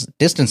to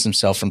distance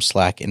himself from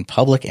Slack in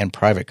public and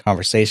private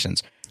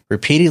conversations,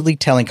 repeatedly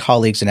telling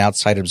colleagues and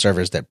outside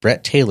observers that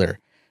Bret Taylor,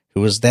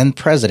 who was then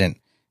president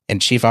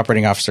and chief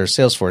operating officer of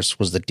Salesforce,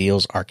 was the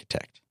deal's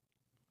architect.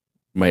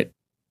 Wait,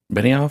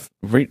 Benioff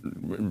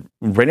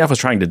was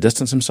trying to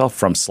distance himself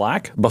from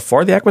Slack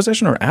before the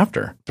acquisition or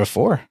after?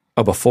 Before.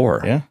 Oh,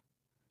 before. Yeah.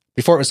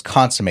 Before it was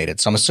consummated.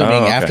 So I'm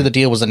assuming after the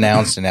deal was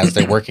announced and as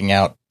they're working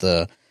out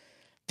the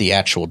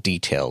actual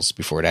details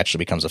before it actually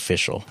becomes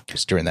official,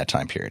 just during that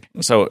time period.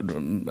 So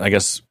I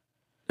guess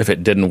if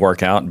it didn't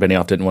work out,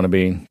 Benioff didn't want to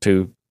be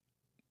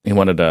he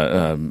wanted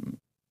a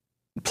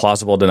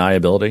plausible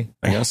deniability,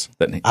 I guess.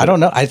 I don't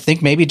know. I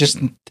think maybe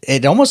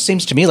it almost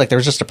seems to me like there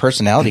was just a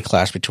personality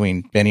clash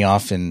between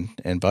Benioff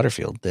and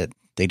Butterfield, that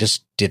they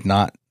just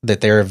that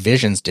their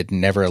visions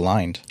never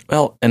aligned.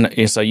 Well, and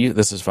so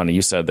this is funny.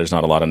 You said there's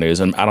not a lot of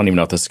news, and I don't even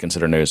know if this is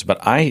considered news,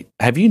 but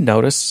have you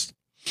noticed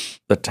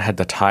that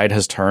the tide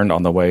has turned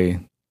on the way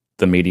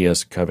the media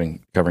is covering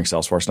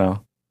Salesforce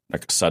now,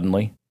 like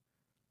suddenly,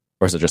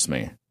 or is it just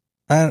me?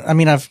 I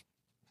mean,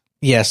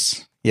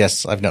 yes,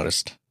 I've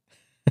noticed.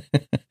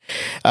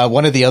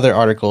 One of the other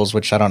articles,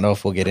 which I don't know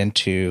if we'll get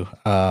into,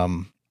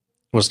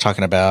 was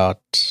talking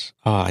about.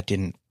 Oh, I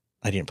didn't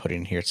put it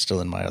in here. It's still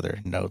in my other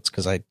notes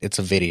because it's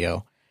a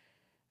video.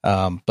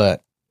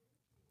 But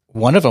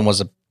one of them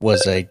was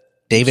a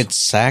David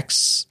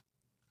Sachs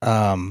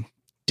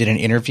did an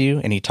interview,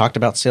 and he talked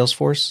about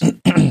Salesforce,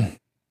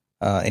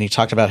 and he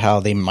talked about how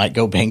they might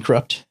go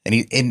bankrupt, and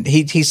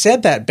he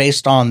said that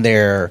based on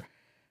their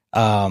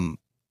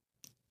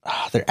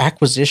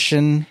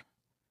acquisition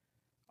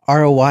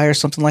ROI or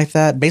something like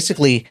that.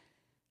 Basically,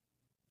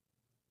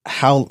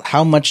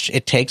 how much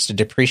it takes to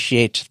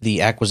depreciate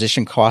the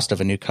acquisition cost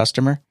of a new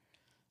customer.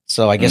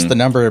 So I guess the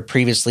number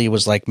previously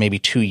was like maybe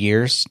 2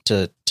 years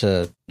to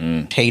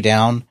pay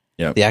down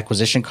the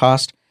acquisition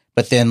cost,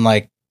 but then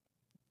like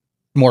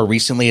more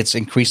recently it's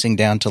increasing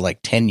down to like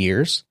 10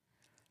 years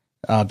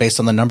based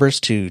on the numbers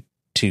to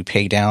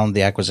pay down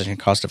the acquisition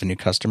cost of a new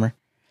customer.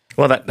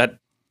 Well, that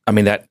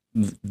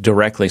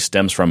directly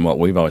stems from what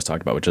we've always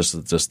talked about, which is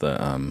just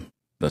the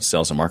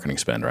sales and marketing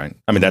spend, right?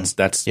 I mean,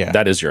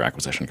 that is your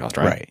acquisition cost,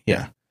 right? Right.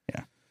 Yeah.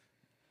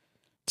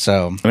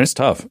 So, I mean, it's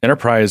tough.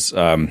 Enterprise,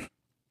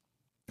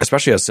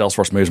 especially as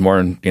Salesforce moves more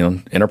in,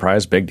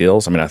 enterprise, big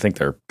deals. I mean, I think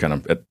they're kind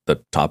of at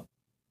the top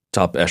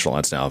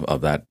echelons now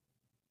of that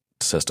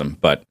system,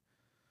 but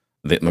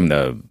those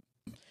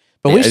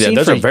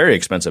are very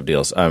expensive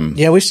deals.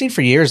 We've seen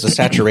for years the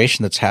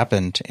saturation that's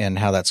happened and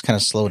how that's kind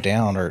of slowed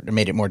down or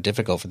made it more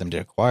difficult for them to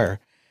acquire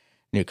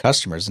new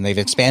customers, and they've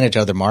expanded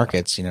to other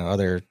markets,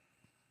 other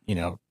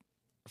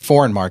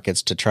foreign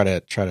markets to try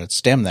to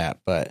stem that.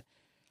 But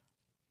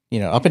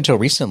up until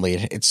recently,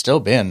 it's still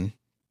been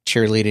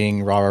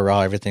cheerleading, rah rah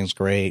rah, everything's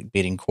great,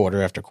 beating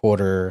quarter after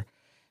quarter,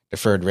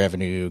 deferred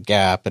revenue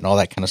gap, and all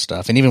that kind of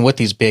stuff. And even with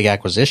these big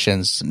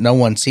acquisitions, no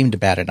one seemed to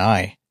bat an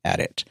eye at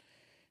it.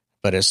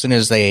 But as soon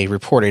as they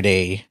reported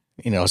a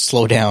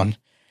slowdown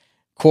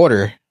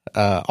quarter,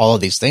 all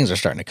of these things are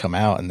starting to come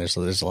out, and there's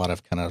a lot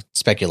of kind of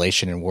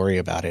speculation and worry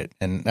about it.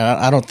 And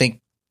I don't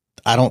think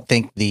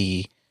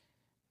the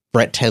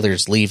Bret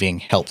Taylor's leaving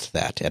helped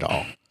that at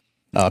all.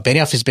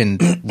 Benioff has been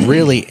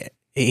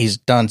he's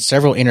done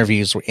several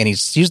interviews and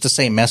he's used the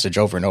same message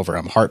over and over.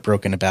 I'm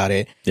heartbroken about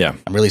it. Yeah,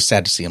 I'm really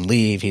sad to see him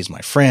leave. He's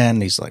my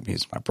friend. He's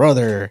my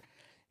brother.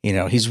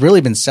 He's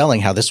really been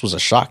selling how this was a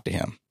shock to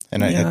him.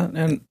 And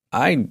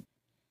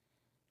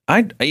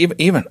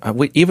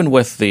even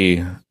with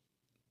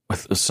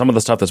some of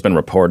the stuff that's been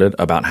reported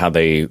about how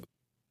they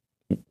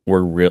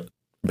were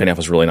Benioff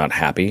was really not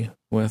happy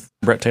with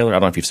Bret Taylor. I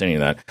don't know if you've seen any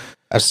of that.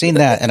 I've seen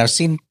that, and I've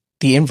seen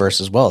the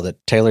inverse as well,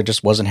 that Taylor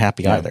just wasn't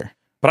happy either.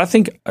 But I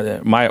think I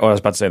was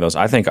about to say those.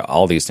 I think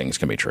all these things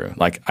can be true.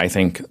 Like I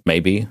think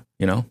maybe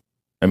Benioff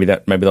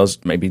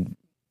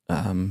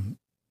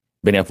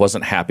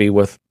wasn't happy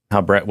with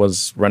how Bret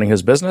was running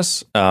his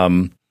business,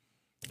 but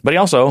he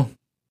also,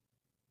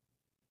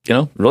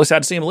 really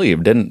sad to see him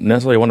leave. Didn't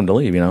necessarily want him to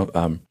leave,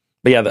 But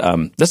yeah,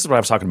 this is what I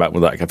was talking about.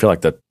 With I feel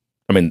like the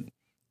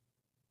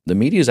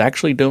media is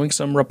actually doing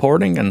some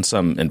reporting and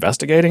some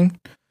investigating.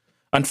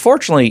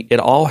 Unfortunately, it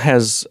all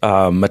has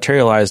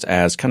materialized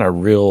as kind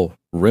of real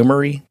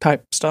rumory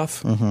type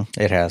stuff. Mm-hmm.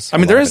 It has. I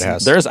mean, there's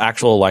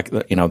actual they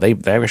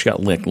actually got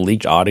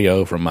leaked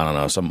audio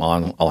from some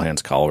all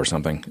hands call or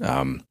something.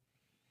 I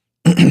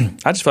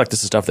just feel like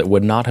this is stuff that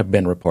would not have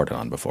been reported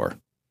on before.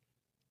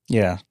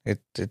 Yeah,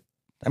 it's.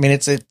 I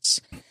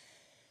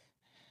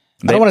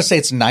don't want to say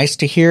it's nice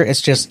to hear.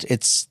 It's just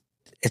it's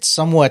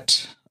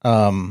somewhat. I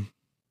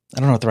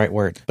don't know what the right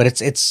word, but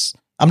it's.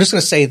 I'm just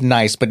going to say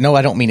nice, but no,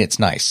 I don't mean it's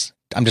nice.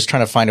 I'm just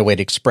trying to find a way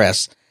to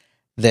express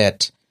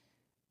that.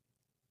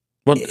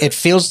 Well, it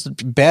feels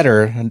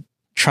better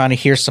trying to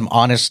hear some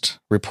honest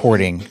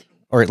reporting,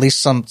 or at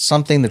least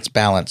something that's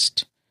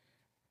balanced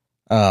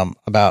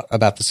about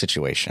the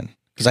situation.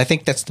 Because I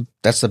think that's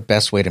the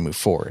best way to move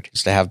forward,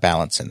 is to have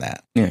balance in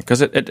that. Yeah,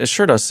 because it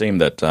sure does seem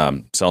that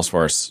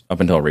Salesforce up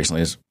until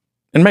recently is,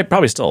 and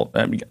probably still,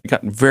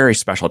 got very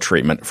special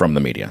treatment from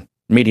the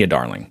media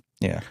darling.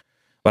 Yeah,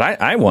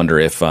 but I wonder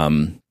if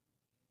you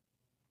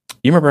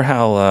remember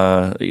how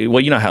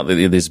how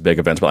these big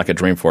events, but like at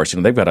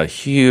Dreamforce, they've got a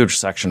huge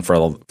section for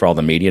all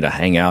the media to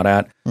hang out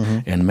at,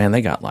 and man,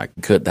 they got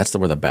good. That's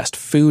where the best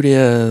food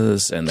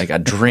is, and they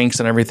got drinks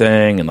and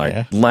everything,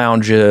 and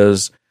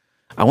lounges.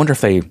 I wonder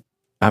if they.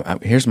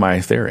 Here's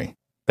my theory: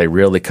 they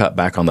really cut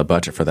back on the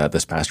budget for that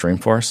this past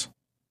Dreamforce,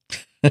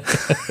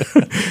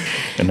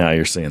 and now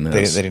you're seeing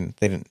this. They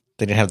didn't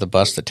have the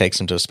bus that takes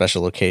them to a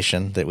special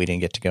location that we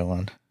didn't get to go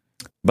on.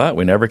 But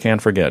we never can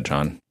forget,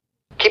 John.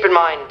 Keep in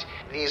mind,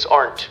 these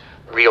aren't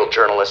real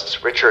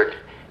journalists, Richard.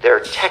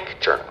 They're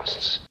tech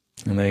journalists.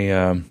 And they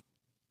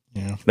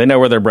know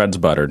where their bread's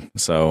buttered.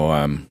 So,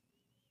 I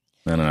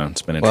don't know.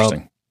 It's been interesting.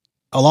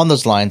 Well, along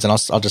those lines, and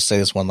I'll just say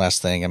this one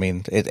last thing. I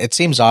mean, it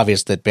seems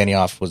obvious that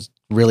Benioff was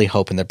really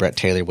hoping that Bret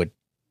Taylor would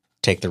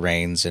take the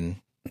reins and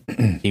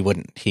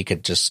he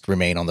could just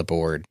remain on the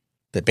board,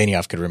 that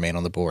Benioff could remain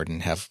on the board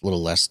and have a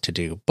little less to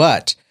do.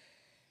 But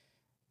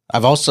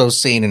I've also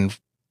seen in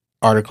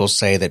articles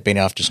say that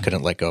Benioff just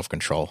couldn't let go of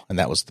control, and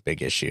that was the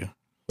big issue.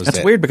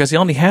 That's weird because he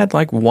only had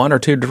like 1 or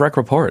 2 direct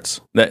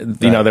reports. That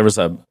there was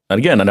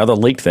another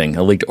leaked thing,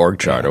 a leaked org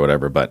chart or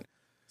whatever. But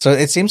so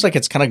it seems like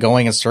it's kind of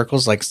going in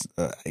circles. Like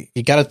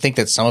you got to think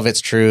that some of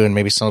it's true and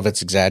maybe some of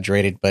it's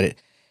exaggerated. But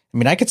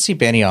I could see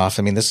Benioff.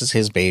 I mean, this is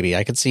his baby.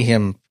 I could see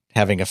him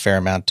having a fair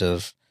amount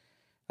of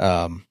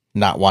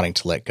not wanting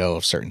to let go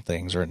of certain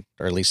things, or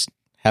at least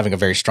having a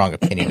very strong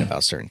opinion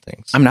about certain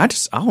things. I mean,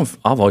 I've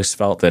always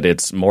felt that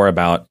it's more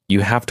about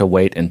you have to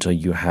wait until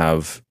you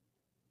have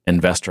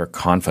investor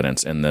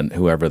confidence in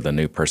whoever the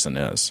new person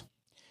is.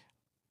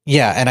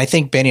 Yeah, and I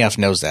think Benioff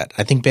knows that.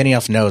 I think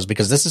Benioff knows,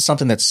 because this is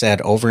something that's said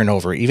over and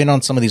over, even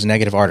on some of these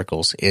negative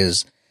articles,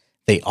 is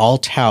they all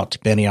tout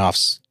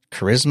Benioff's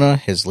charisma,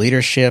 his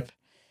leadership,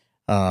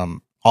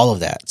 all of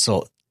that.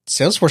 So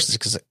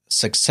Salesforce's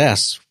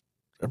success,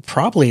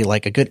 probably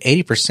like a good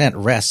 80%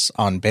 rests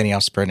on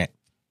Benioff's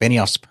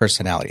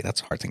personality.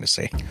 That's a hard thing to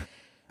say.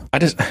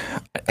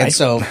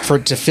 So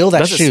to fill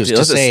that shoes,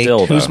 to say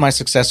who's my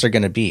successor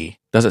going to be,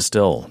 does it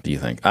still? Do you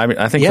think? I mean,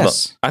 I think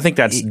yes. I think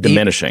that's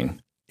diminishing.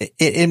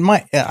 It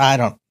might. I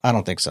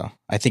don't think so.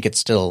 I think it's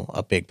still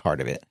a big part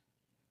of it.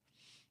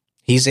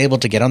 He's able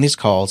to get on these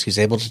calls. He's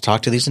able to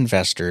talk to these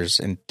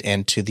investors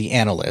and to the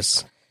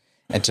analysts,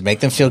 and to make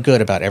them feel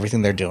good about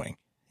everything they're doing.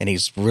 And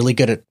he's really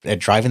good at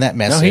driving that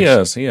message. No,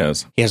 he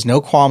is. He has no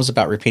qualms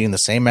about repeating the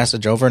same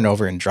message over and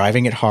over and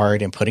driving it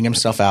hard and putting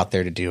himself out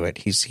there to do it.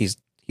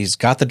 He's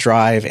got the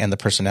drive and the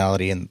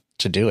personality and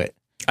to do it.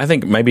 I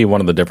think maybe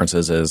one of the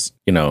differences is,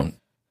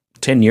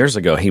 10 years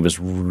ago, he was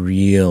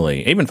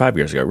really, even 5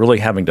 years ago, really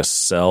having to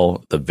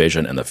sell the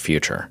vision and the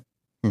future.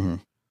 Mm-hmm.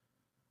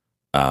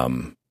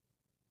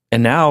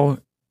 And now,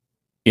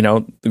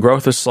 the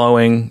growth is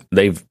slowing.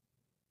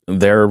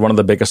 They're one of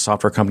the biggest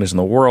software companies in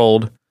the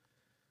world.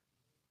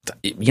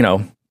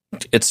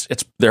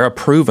 They're a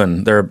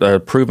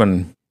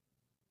proven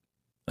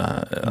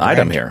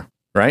item here,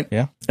 right?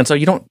 Yeah. And so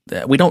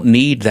we don't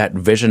need that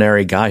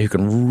visionary guy who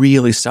can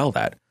really sell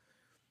that.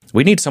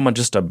 We need someone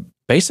just to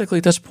basically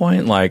at this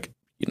point,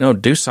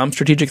 do some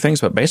strategic things,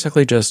 but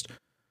basically just,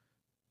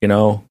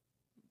 milk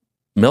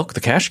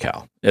the cash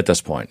cow at this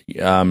point.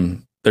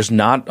 There's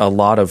not a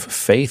lot of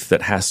faith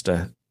that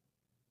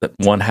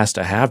one has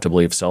to have to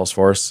believe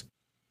Salesforce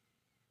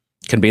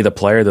can be the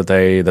player that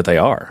they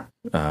are.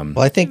 Well,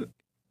 I think.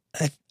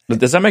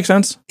 Does that make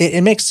sense?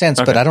 It makes sense,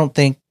 okay. But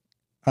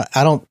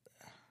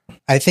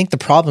I think the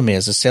problem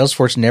is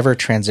Salesforce never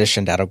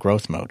transitioned out of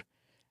growth mode.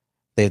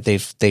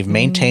 They've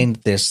maintained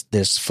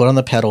this foot on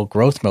the pedal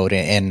growth mode,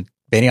 and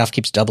Benioff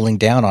keeps doubling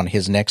down on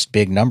his next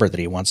big number that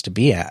he wants to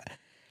be at.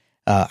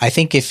 I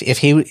think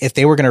if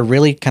they were going to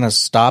really kind of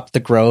stop the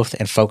growth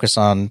and focus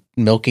on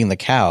milking the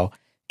cow,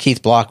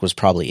 Keith Block was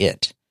probably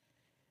it.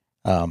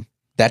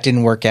 That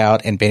didn't work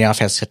out, and Benioff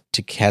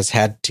has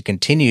had to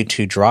continue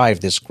to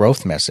drive this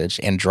growth message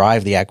and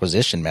drive the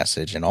acquisition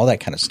message and all that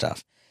kind of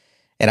stuff.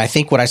 And I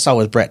think what I saw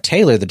with Bret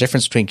Taylor, the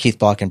difference between Keith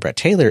Block and Bret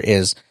Taylor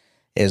is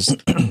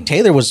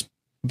Taylor was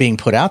being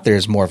put out there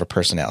as more of a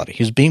personality.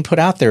 He was being put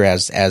out there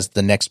as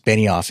the next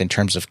Benioff in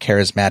terms of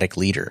charismatic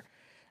leader.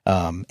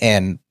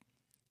 And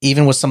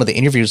even with some of the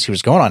interviews he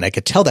was going on, I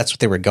could tell that's what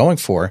they were going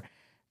for.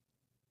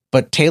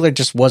 But Taylor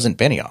just wasn't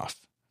Benioff.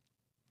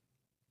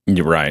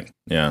 You're right.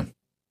 Yeah.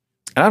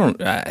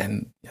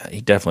 And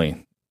he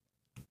definitely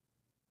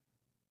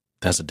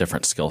has a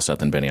different skill set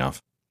than Benioff.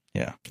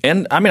 Yeah.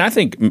 And I mean, I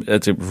think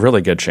it's a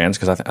really good chance,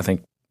 because I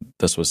think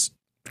this was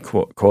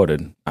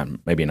quoted,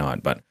 maybe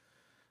not, but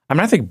I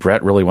mean, I think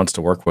Bret really wants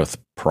to work with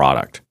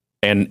product.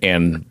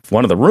 And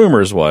one of the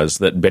rumors was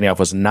that Benioff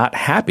was not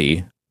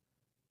happy.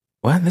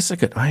 Well, this is a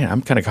good,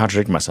 I'm kind of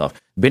contradicting myself.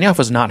 Benioff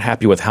was not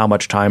happy with how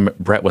much time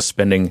Bret was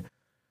spending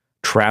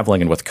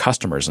traveling and with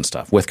customers and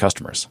stuff, with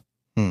customers.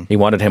 He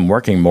wanted him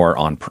working more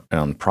on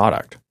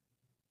product,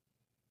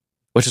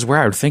 which is where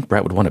I would think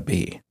Bret would want to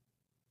be.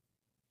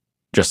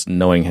 Just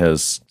knowing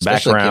his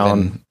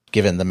background.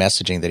 Given the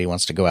messaging that he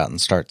wants to go out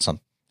and start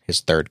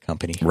his third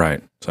company.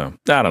 Right. So,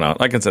 I don't know.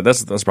 Like I said,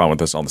 that's the problem with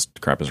this. All this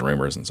crap is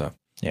rumors and stuff.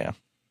 Yeah.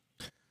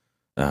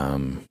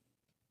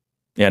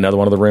 Another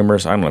one of the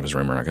rumors, I don't know if it's a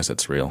rumor, I guess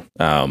it's real.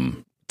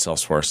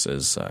 Salesforce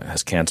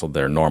has canceled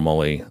their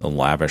normally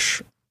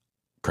lavish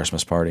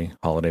Christmas party,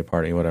 holiday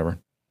party, whatever.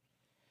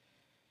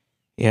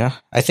 Yeah,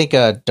 I think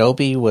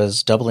Adobe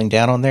was doubling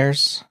down on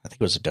theirs. I think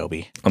it was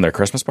Adobe on their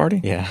Christmas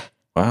party. Yeah,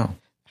 wow.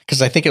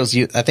 Because I think it was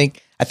I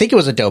think it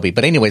was Adobe.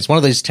 But anyways, one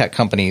of these tech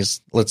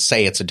companies, let's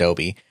say it's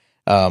Adobe,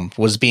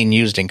 was being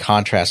used in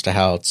contrast to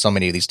how so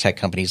many of these tech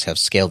companies have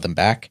scaled them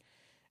back.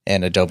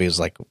 And Adobe was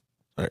like,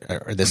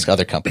 or this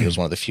other company was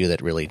one of the few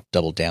that really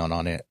doubled down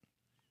on it,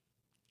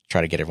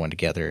 try to get everyone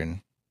together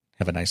and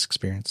have a nice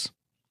experience.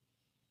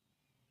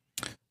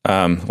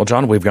 Well,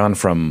 John, we've gone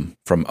from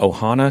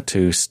Ohana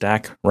to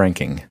stack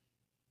ranking.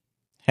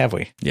 Have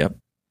we? Yep.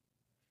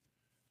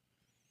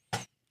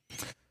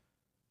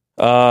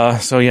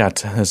 This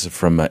is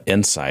from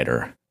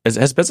Insider.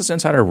 Has Business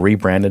Insider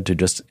rebranded to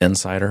just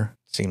Insider?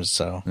 Seems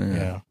so.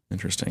 Yeah.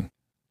 Interesting.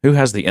 Who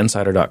has the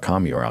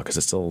insider.com URL? Because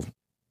it's still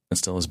It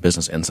still is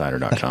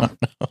businessinsider.com.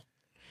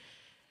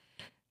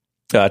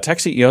 Tech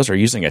CEOs are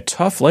using a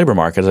tough labor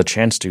market as a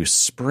chance to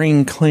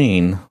spring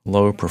clean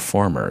low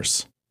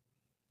performers.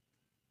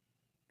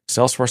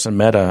 Salesforce and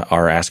Meta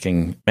are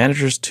asking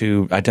managers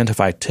to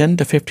identify 10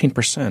 to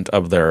 15%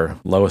 of their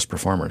lowest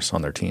performers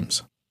on their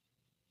teams.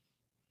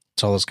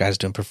 It's all those guys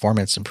doing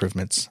performance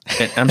improvements.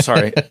 I'm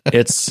sorry,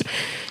 it's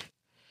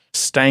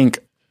stank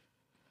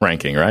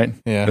ranking, right?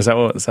 Yeah. Is that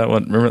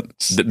what? Remember?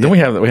 Didn't we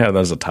have that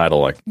as a title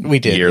like we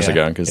did years yeah.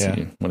 ago? Because yeah.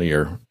 one of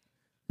your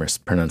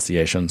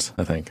mispronunciations,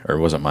 I think, or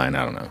was it mine?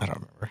 I don't know. I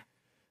don't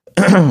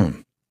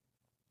remember.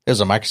 It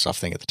was a Microsoft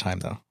thing at the time,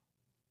 though.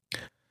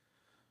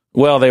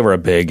 Well, they were a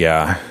big,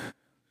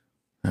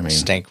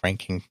 stank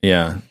ranking.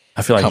 Yeah,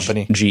 I feel like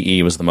company.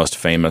 GE was the most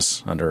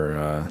famous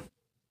under.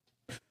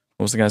 What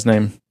was the guy's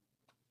name?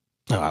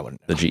 No, I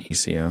wouldn't know. The GE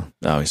CEO.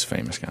 Oh, he's a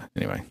famous guy.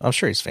 Anyway, I'm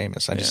sure he's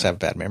famous. I just have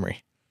bad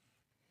memory.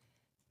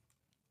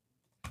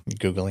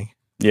 Googling.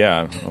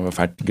 Yeah, if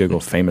I Google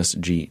famous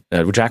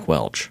Jack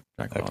Welch.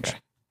 Jack Welch. Okay.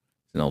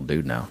 He's an old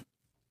dude now.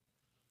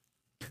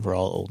 We're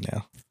all old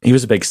now. He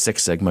was a big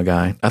Six Sigma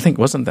guy. I think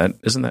isn't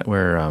that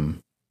where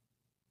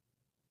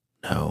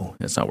no,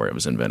 it's not where it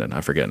was invented.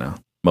 I forget now.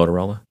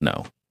 Motorola?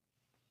 No.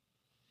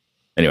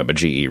 Anyway, but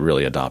GE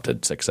really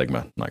adopted Six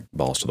Sigma, like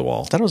balls to the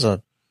wall. That was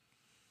like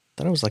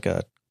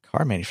a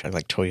car manufacturer,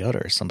 like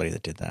Toyota or somebody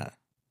that did that.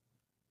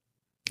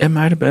 It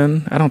might have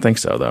been. I don't think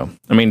so, though.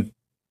 I mean,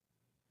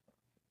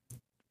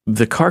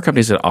 the car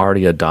companies had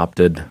already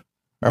adopted.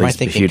 Or am I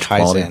thinking Kaizen?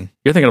 Quality.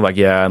 You're thinking of and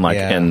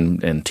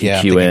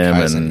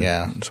TQM and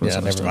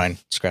never mind.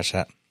 Scratch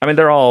that. I mean,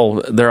 they're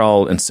all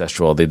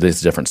incestual.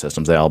 These different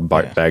systems, they all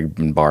beg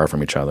and borrow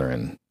from each other,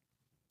 and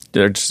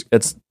it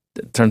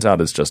turns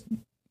out it's just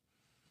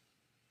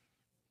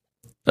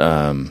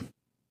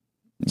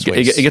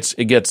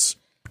it gets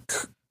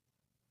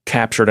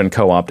captured and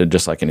co-opted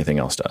just like anything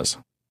else does.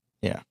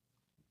 Yeah.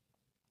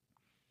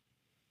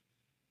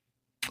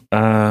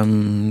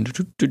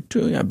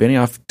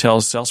 Benioff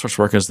tells Salesforce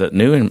workers that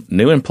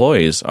new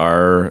employees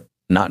are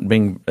not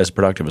being as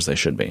productive as they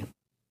should be.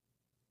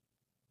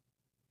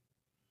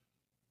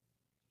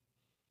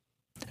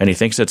 And he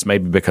thinks it's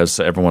maybe because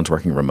everyone's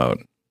working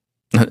remote.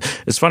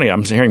 It's funny,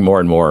 I'm hearing more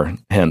and more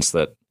hints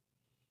that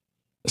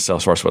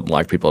Salesforce would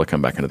like people to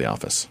come back into the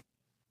office.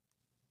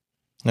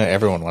 No,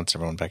 everyone wants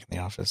everyone back in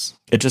the office.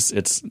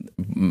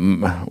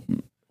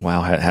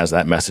 Wow, has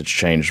that message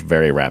changed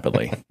very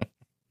rapidly.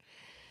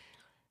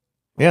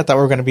 Yeah, I thought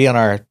we were going to be on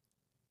our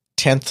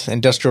 10th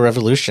industrial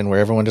revolution where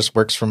everyone just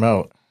works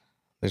remote.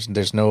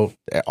 There's no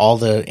all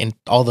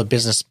the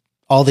business,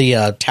 all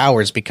the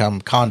towers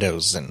become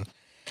condos and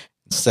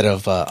instead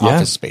of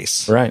office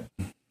space. Right.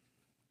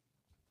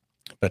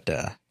 But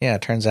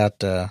it turns out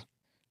the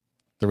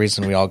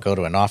reason we all go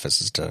to an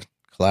office is to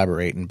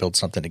collaborate and build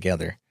something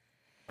together.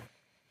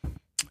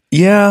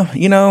 Yeah,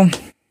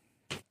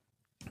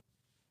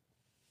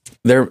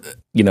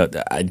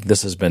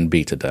 this has been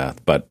beat to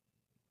death, but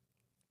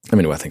I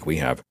mean, I think we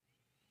have.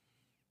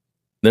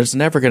 There's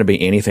never going to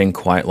be anything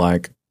quite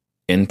like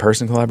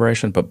in-person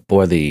collaboration, but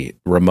boy, the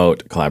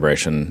remote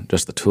collaboration,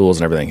 just the tools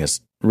and everything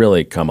has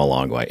really come a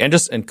long way.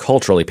 And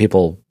culturally,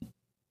 people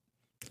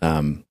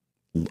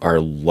are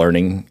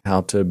learning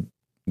how to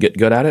get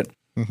good at it.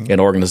 Mm-hmm.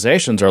 And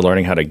organizations are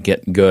learning how to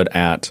get good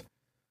at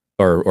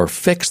or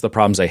fix the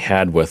problems they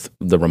had with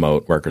the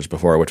remote workers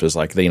before, which was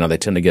like, they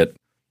tend to get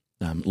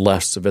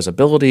less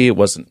visibility. It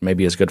wasn't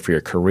maybe as good for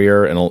your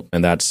career.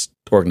 And that's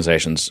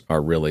organizations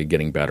are really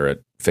getting better at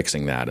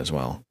fixing that as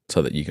well,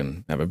 so that you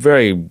can have a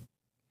very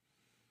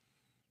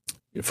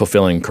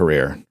fulfilling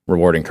career,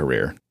 rewarding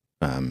career,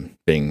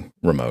 being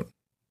remote.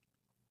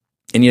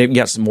 And you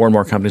get some more and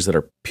more companies that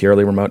are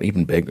purely remote,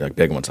 even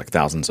big ones, like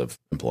thousands of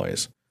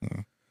employees.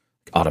 Mm.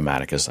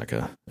 Automatic is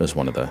is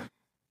one of the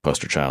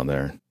poster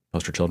children.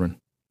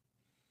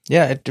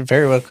 Yeah, it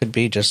very well could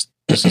be just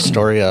a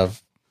story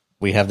of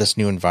we have this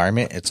new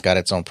environment. It's got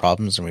its own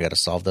problems, and we got to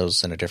solve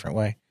those in a different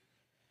way.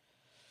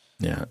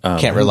 Yeah,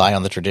 can't rely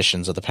on the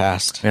traditions of the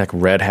past. Like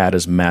Red Hat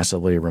is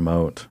massively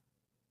remote.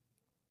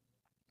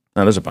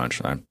 No, there's a bunch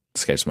that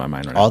escapes my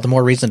mind right now. All the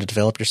more reason to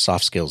develop your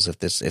soft skills. If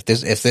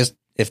this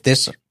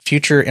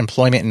future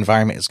employment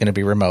environment is going to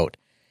be remote,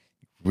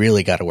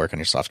 really got to work on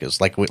your soft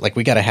skills. Like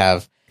we got to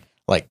have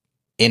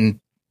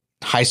in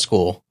high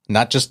school,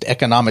 not just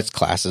economics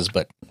classes,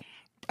 but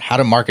how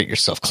to market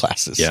yourself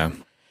classes. Yeah,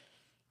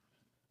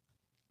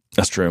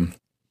 that's true.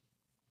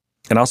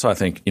 And also, I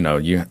think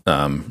we're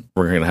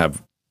going to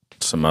have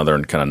some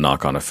other kind of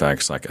knock-on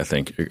effects. Like I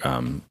think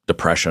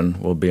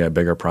depression will be a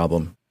bigger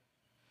problem.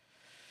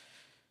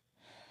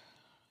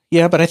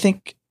 Yeah, but I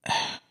think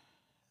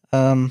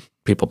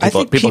people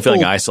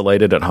feeling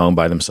isolated at home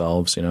by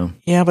themselves.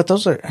 Yeah, but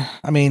those are.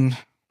 I mean,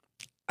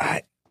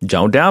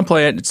 don't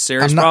downplay it. It's a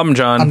serious problem,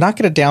 John. I'm not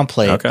going to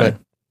downplay it. Okay.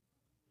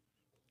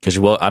 Because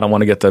I don't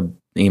want to get the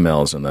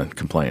emails and the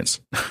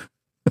complaints.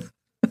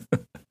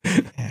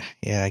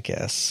 Yeah, I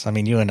guess. I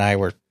mean, you and I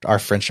our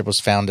friendship was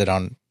founded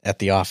at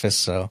the office,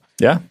 so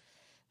yeah,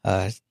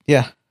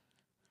 yeah.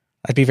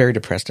 I'd be very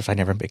depressed if I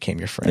never became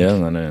your friend. Yeah,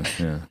 I know.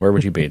 Yeah. Where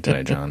would you be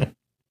today, John?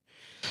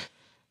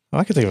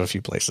 I could think of a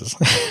few places.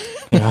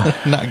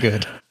 Not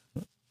good.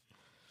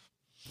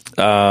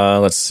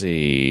 Let's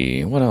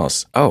see. What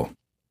else? Oh,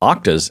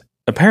 Okta's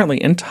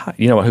apparently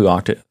you know who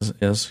Okta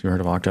is? You heard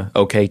of Okta?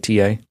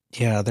 OKTA?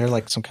 Yeah, they're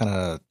like some kind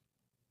of.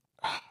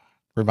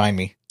 Remind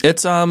me.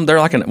 It's they're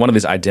like one of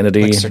these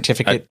identity like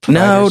certificate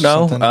providers.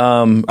 No.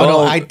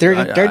 They're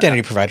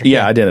identity provider.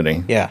 Yeah,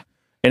 identity. Yeah.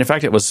 And in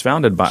fact, it was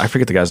founded by, I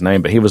forget the guy's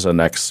name, but he was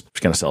an ex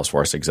kind of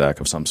Salesforce exec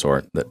of some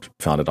sort that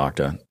founded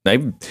Okta.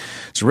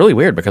 It's really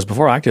weird because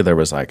before Okta, there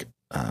was like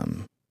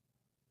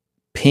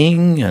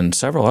Ping and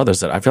several others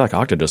that I feel like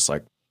Okta just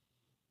like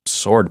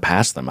soared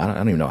past them. I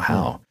don't even know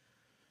how.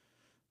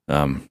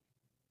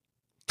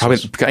 Probably,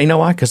 you know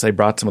why? Because they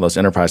brought some of those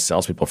enterprise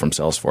salespeople from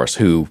Salesforce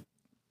who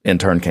in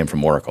turn came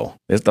from Oracle.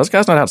 Those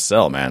guys know how to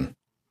sell, man.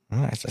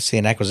 I see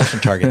an acquisition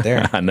target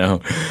there. I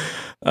know.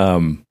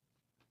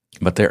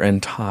 But their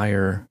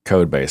entire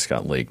code base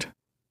got leaked.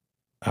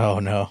 Oh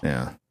no!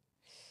 Yeah,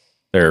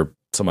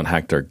 someone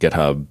hacked their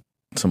GitHub,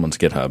 someone's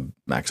GitHub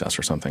access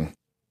or something.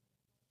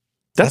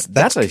 That's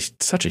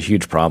such a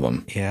huge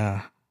problem.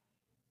 Yeah,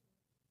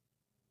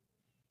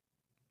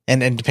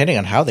 and depending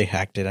on how they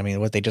hacked it, I mean,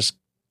 what they just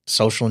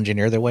social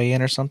engineer their way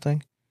in or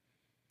something?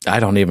 I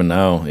don't even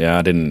know.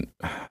 Yeah,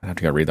 I have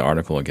to go read the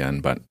article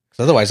again, but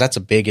otherwise, that's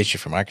a big issue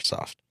for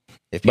Microsoft.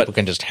 If people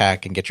can just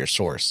hack and get your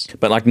source,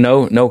 but like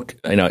no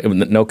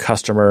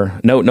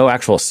customer, no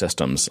actual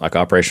systems, like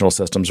operational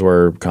systems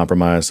were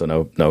compromised.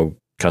 So no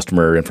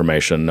customer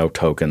information, no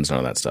tokens, none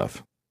of that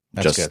stuff.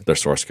 That's just good. Their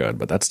source code.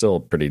 But that's still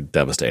pretty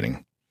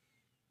devastating.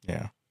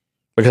 Yeah,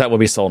 because that will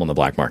be sold on the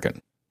black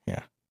market.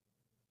 Yeah.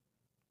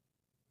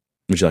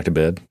 Would you like to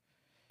bid?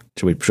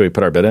 Should we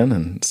put our bid in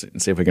and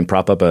see if we can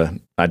prop up a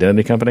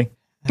identity company?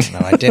 I don't know.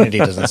 Identity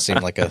doesn't seem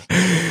like a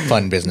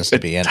fun business to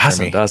be in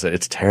for me. Does it?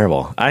 It's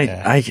terrible.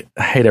 I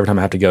hate every time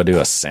I have to go do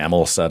a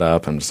SAML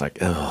setup. I'm just like,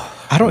 ugh.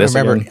 I don't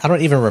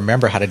even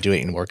remember how to do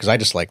it anymore because I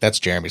just like, that's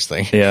Jeremy's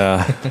thing.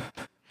 Yeah.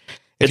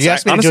 If you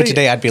asked me to do it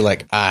today, I'd be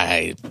like,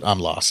 I'm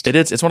lost.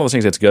 It's one of those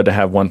things that's good to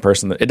have one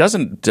person that it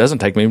doesn't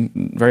take me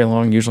very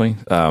long usually.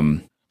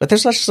 But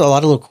there's just a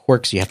lot of little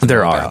quirks you have to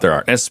There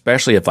are. And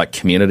especially if like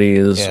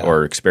communities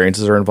or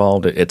experiences are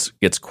involved, it's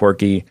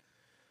quirky.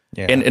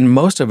 Yeah. And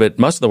most of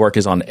the work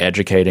is on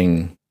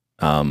educating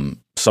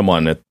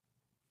someone at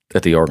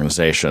the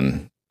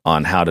organization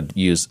on how to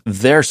use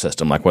their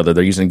system, like whether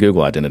they're using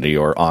Google Identity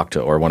or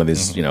Okta or one of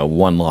these,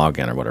 One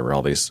Login or whatever,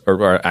 all these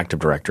or Active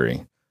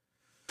Directory.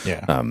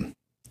 Yeah.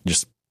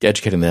 Just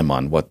educating them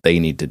on what they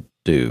need to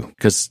do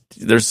because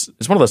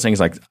it's one of those things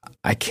like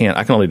I can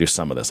only do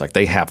some of this. Like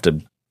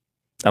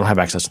I don't have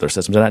access to their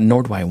systems, and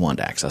nor do I want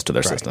access to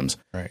their systems.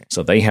 Right.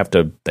 So they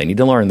need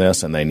to learn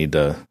this, and I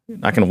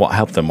can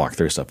help them walk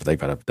through stuff, but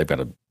they've got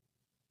to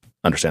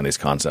understand these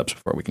concepts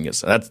before we can get.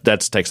 So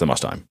that takes the most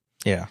time.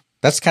 Yeah,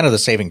 that's kind of the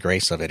saving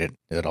grace of it.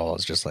 It all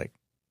is just like,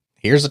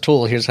 here's a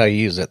tool, here's how you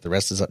use it. The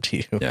rest is up to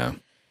you. Yeah.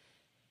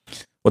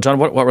 Well, John,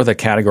 what were the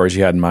categories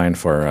you had in mind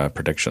for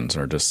predictions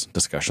or just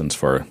discussions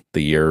for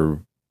the year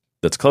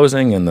that's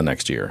closing and the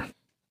next year?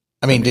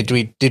 I mean, did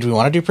we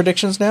want to do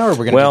predictions now, or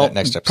we're going to do that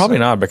next episode? Probably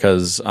not,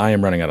 because I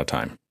am running out of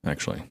time,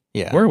 actually.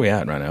 Yeah. Where are we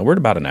at right now? We're at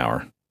about an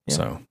hour. Yeah.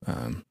 So,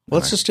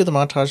 let's just do the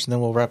montage, and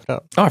then we'll wrap it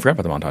up. Oh, I forgot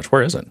about the montage.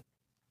 Where is it?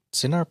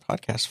 It's in our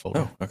podcast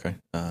folder. Oh, okay.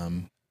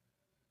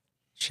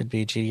 Should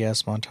be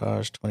GDS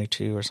montage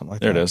 22 or something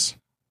like that. There it is.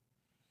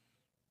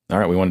 All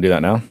right, we want to do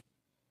that now?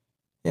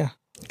 Yeah.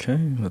 Okay,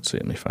 let's see.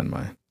 Let me find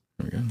my...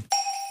 There we go.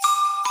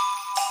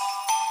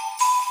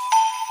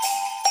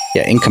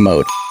 Yeah,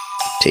 incommode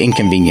to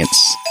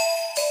inconvenience.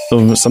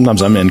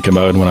 Sometimes I'm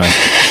incommode when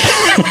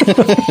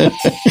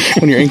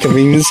when you're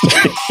inconvenienced.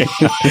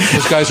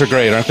 Those guys are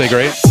great, aren't they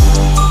great?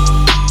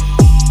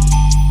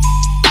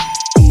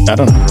 I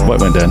don't know what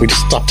went down. We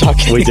just stopped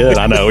talking. We did,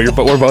 I know.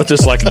 But we're both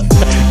just like,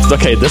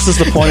 okay, this is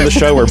the point of the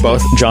show where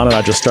both John and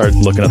I just start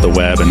looking at the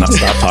web and not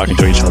stop talking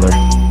to each other.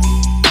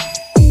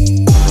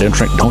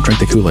 Don't drink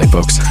the Kool-Aid,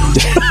 folks.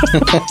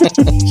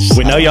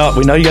 We know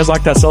you guys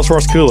like that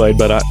Salesforce Kool-Aid,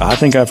 but I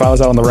think if I was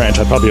out on the ranch,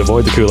 I'd probably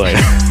avoid the Kool-Aid.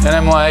 And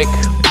I'm like,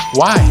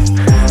 why?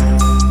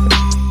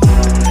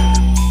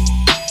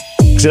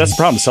 See, that's the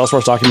problem. The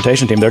Salesforce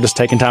documentation team, they're just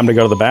taking time to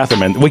go to the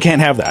bathroom, and we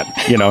can't have that.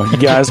 You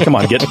guys, come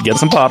on, get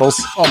some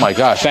bottles. Oh my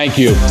gosh, thank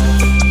you.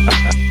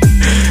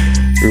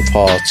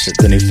 RuPaul,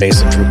 the new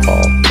face of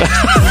RuPaul.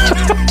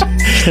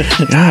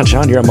 God,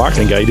 John, you're a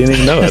marketing guy. You didn't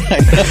even know it. I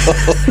know.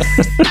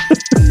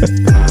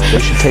 We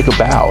should take a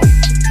bow.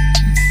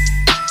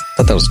 I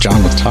thought that was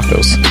John with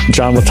tacos.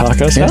 John with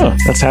tacos? Yeah. Oh,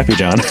 that's Happy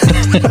John.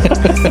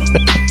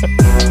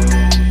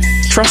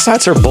 Trust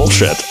sites are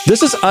bullshit.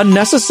 This is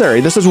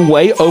unnecessary. This is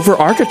way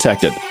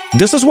over-architected.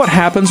 This is what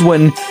happens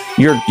when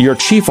your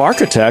chief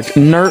architect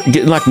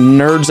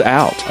nerds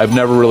out. I've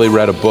never really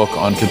read a book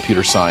on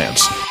computer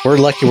science. We're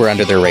lucky we're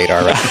under their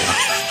radar right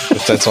now.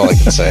 That's all I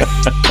can say.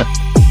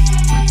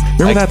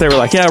 Remember that? They were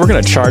like, yeah, we're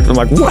going to charge. I'm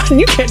like, what?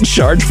 You can't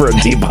charge for a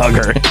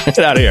debugger. Get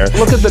out of here.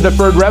 Look at the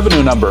deferred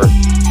revenue number.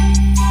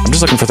 I'm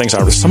just looking for things.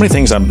 There's so many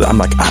things I'm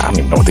like, I don't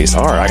even know what these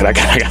are. I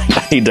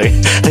need to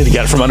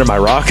get it from under my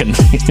rock and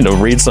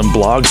read some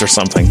blogs or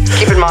something.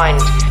 Keep in mind,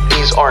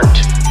 these aren't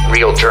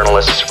real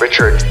journalists,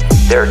 Richard.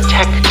 They're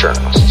tech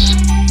journalists.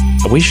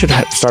 We should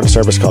start a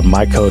service called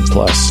My Code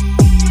Plus.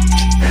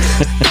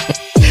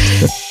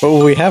 What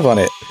will we have on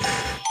it?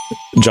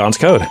 John's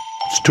Code.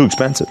 It's too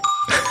expensive.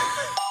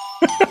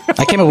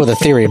 I came up with a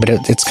theory, but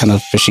it's kind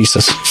of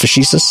facetious.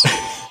 Facetious?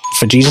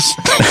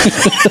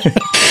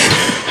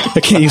 I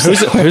can't use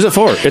Who's it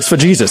for? It's for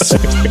Jesus.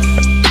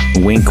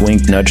 Wink,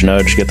 wink, nudge,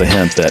 nudge. Get the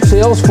hint that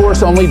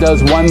Salesforce only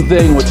does one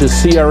thing, which is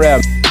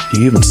CRM. do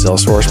you even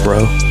Salesforce, bro?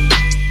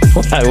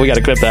 We got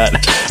to clip that.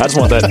 I just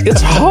want that.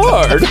 It's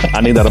hard.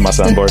 I need that on my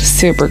soundboard.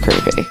 Super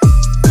creepy.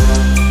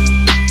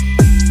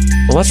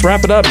 Well, let's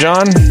wrap it up,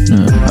 John.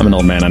 I'm an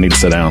old man. I need to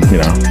sit down.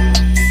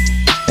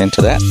 And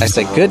to that, I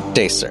say, good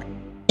day, sir.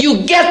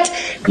 You get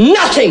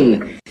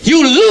nothing.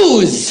 You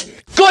lose.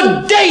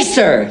 Good day,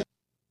 sir.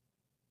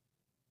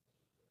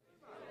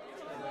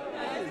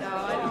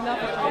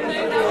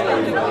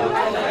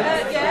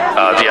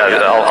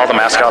 All the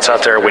mascots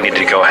out there, we need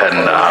to go ahead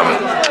and,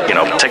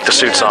 take the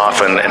suits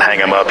off and hang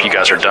them up. You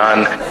guys are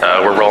done.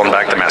 We're rolling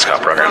back the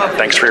mascot program.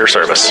 Thanks for your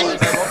service.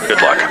 Good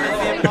luck.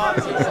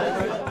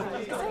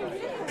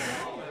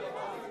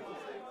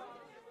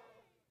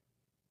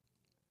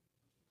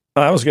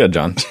 Oh, that was good,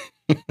 John.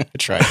 I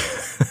tried.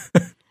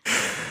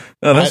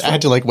 I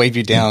had to wave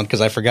you down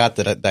because I forgot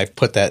that I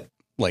put that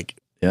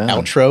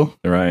outro,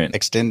 right?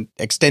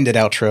 Extended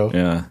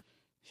outro,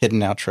 hidden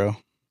outro.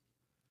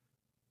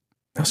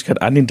 That was good.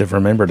 I need to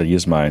remember to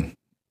use my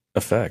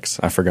effects.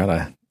 I forgot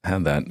I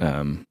had that.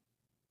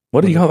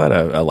 What do you call that?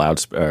 A loud?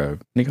 What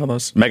do you call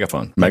those?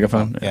 Megaphone.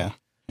 Yeah.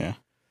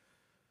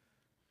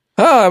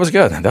 Oh, that was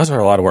good. Those are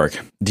a lot of work.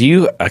 Do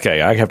you?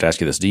 Okay, I have to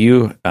ask you this. Do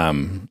you,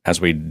 as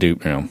we do,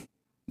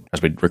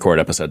 as we record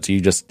episodes, do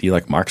you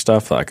mark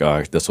stuff like,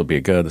 oh, this will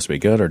be good,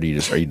 or are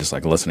you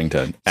just listening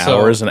to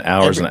hours and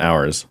hours and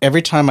hours?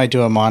 Every time I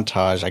do a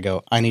montage, I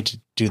go, I need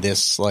to do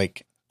this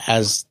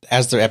as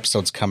the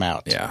episodes come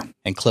out,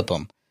 and clip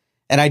them,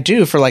 and I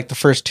do for the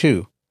first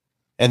two,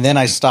 and then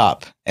I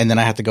stop, and then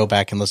I have to go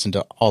back and listen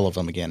to all of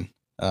them again.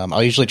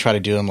 I'll usually try to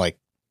do them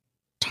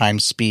time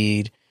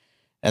speed,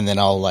 and then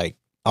I'll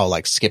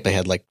skip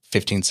ahead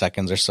 15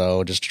 seconds or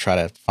so just to try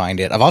to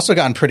find it. I've also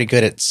gotten pretty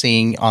good at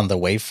seeing on the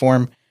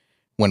waveform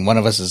when one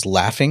of us is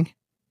laughing,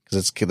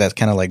 because that's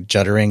kind of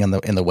juddering in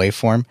the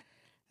waveform,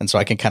 and so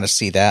I can kind of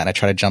see that, and I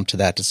try to jump to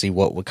that to see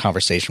what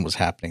conversation was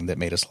happening that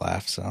made us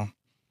laugh. So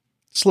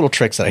it's little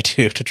tricks that I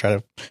do to try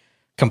to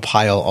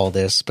compile all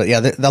this. But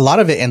yeah, a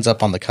lot of it ends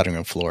up on the cutting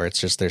room floor. It's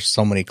just there's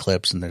so many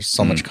clips and there's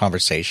so much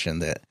conversation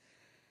that,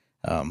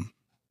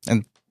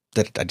 and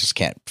that I just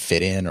can't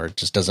fit in, or it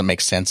just doesn't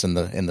make sense in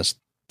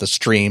the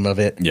stream of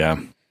it. Yeah.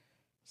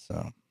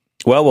 So,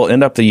 well, we'll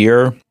end up the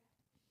year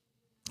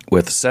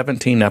with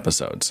 17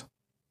 episodes.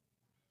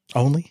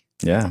 Only?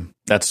 Yeah.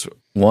 That's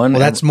one. Well,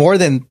 that's more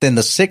than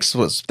the 6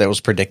 that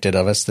was predicted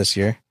of us this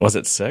year. Was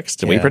it 6?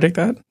 Did we predict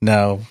that?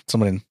 No.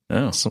 Someone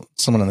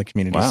in the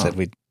community said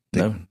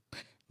they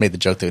made the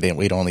joke that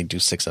we'd only do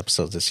 6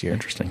 episodes this year.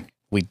 Interesting.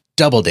 We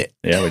doubled it.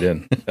 Yeah, we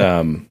did.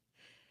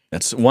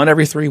 That's one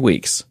every 3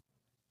 weeks.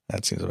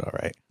 That seems about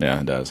right.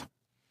 Yeah, it does.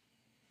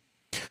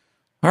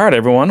 All right,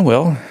 everyone.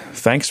 Well,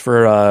 thanks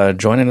for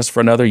joining us for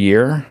another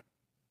year.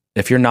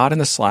 If you're not in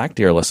the Slack,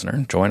 dear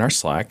listener, join our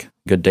Slack.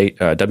 Good day,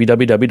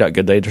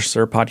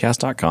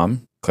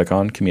 www.gooddaysirpodcast.com. Click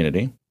on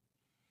community.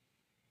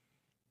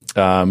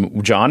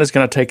 John is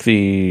going to take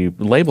the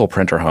label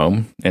printer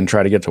home and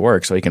try to get to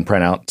work so he can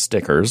print out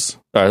stickers,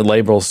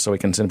 labels, so we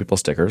can send people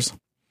stickers.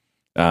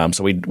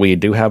 So we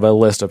do have a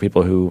list of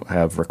people who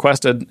have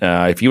requested.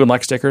 If you would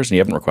like stickers and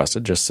you haven't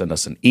requested, just send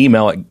us an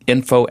email at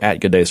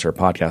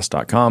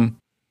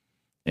info@gooddaysirpodcast.com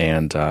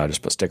and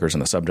just put stickers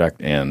in the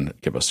subject and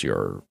give us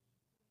your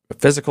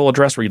physical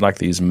address where you'd like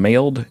these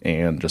mailed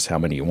and just how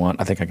many you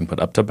want. I think I can put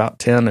up to about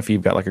 10 if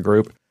you've got a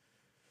group.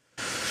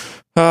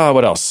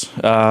 What else?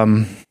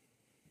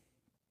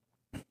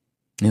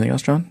 Anything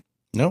else, John?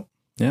 Nope.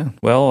 Yeah.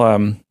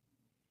 Well,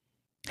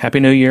 Happy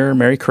New Year.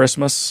 Merry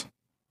Christmas.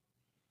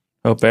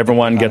 Hope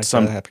everyone gets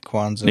some. Happy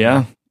Kwanzaa.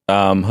 Yeah.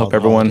 Hope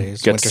everyone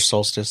gets winter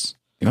solstice.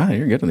 Wow,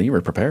 you're good. You were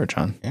prepared,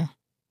 John. Yeah.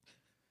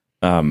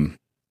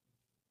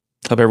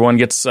 Hope everyone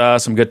gets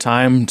some good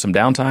time, some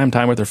downtime,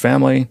 time with their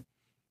family,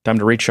 time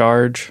to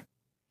recharge,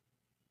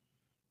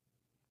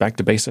 back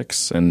to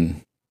basics,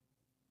 and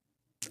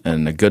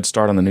a good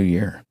start on the new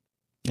year.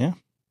 Yeah.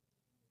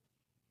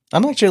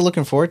 I'm actually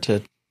looking forward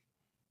to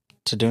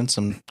doing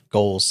some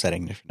goal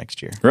setting for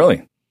next year. Really?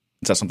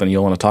 Is that something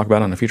you'll want to talk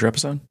about on a future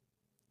episode?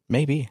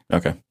 Maybe.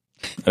 Okay.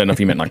 I don't know if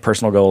you meant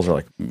personal goals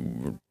or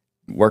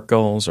work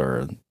goals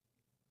or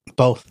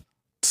both.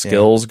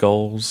 Skills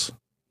goals.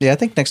 Yeah, I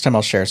think next time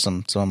I'll share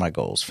some of my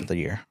goals for the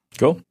year.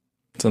 Cool.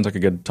 Sounds like a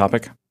good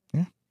topic.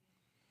 Yeah.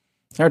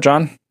 All right,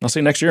 John. I'll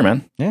see you next year,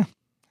 man. Yeah.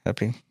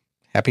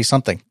 Happy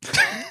something.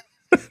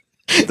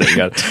 You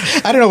got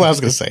it. I don't know what I was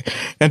going to say.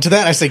 And to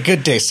that, I say,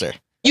 good day, sir.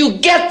 You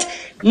get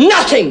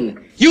nothing.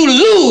 You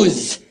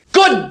lose.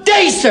 Good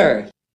day, sir.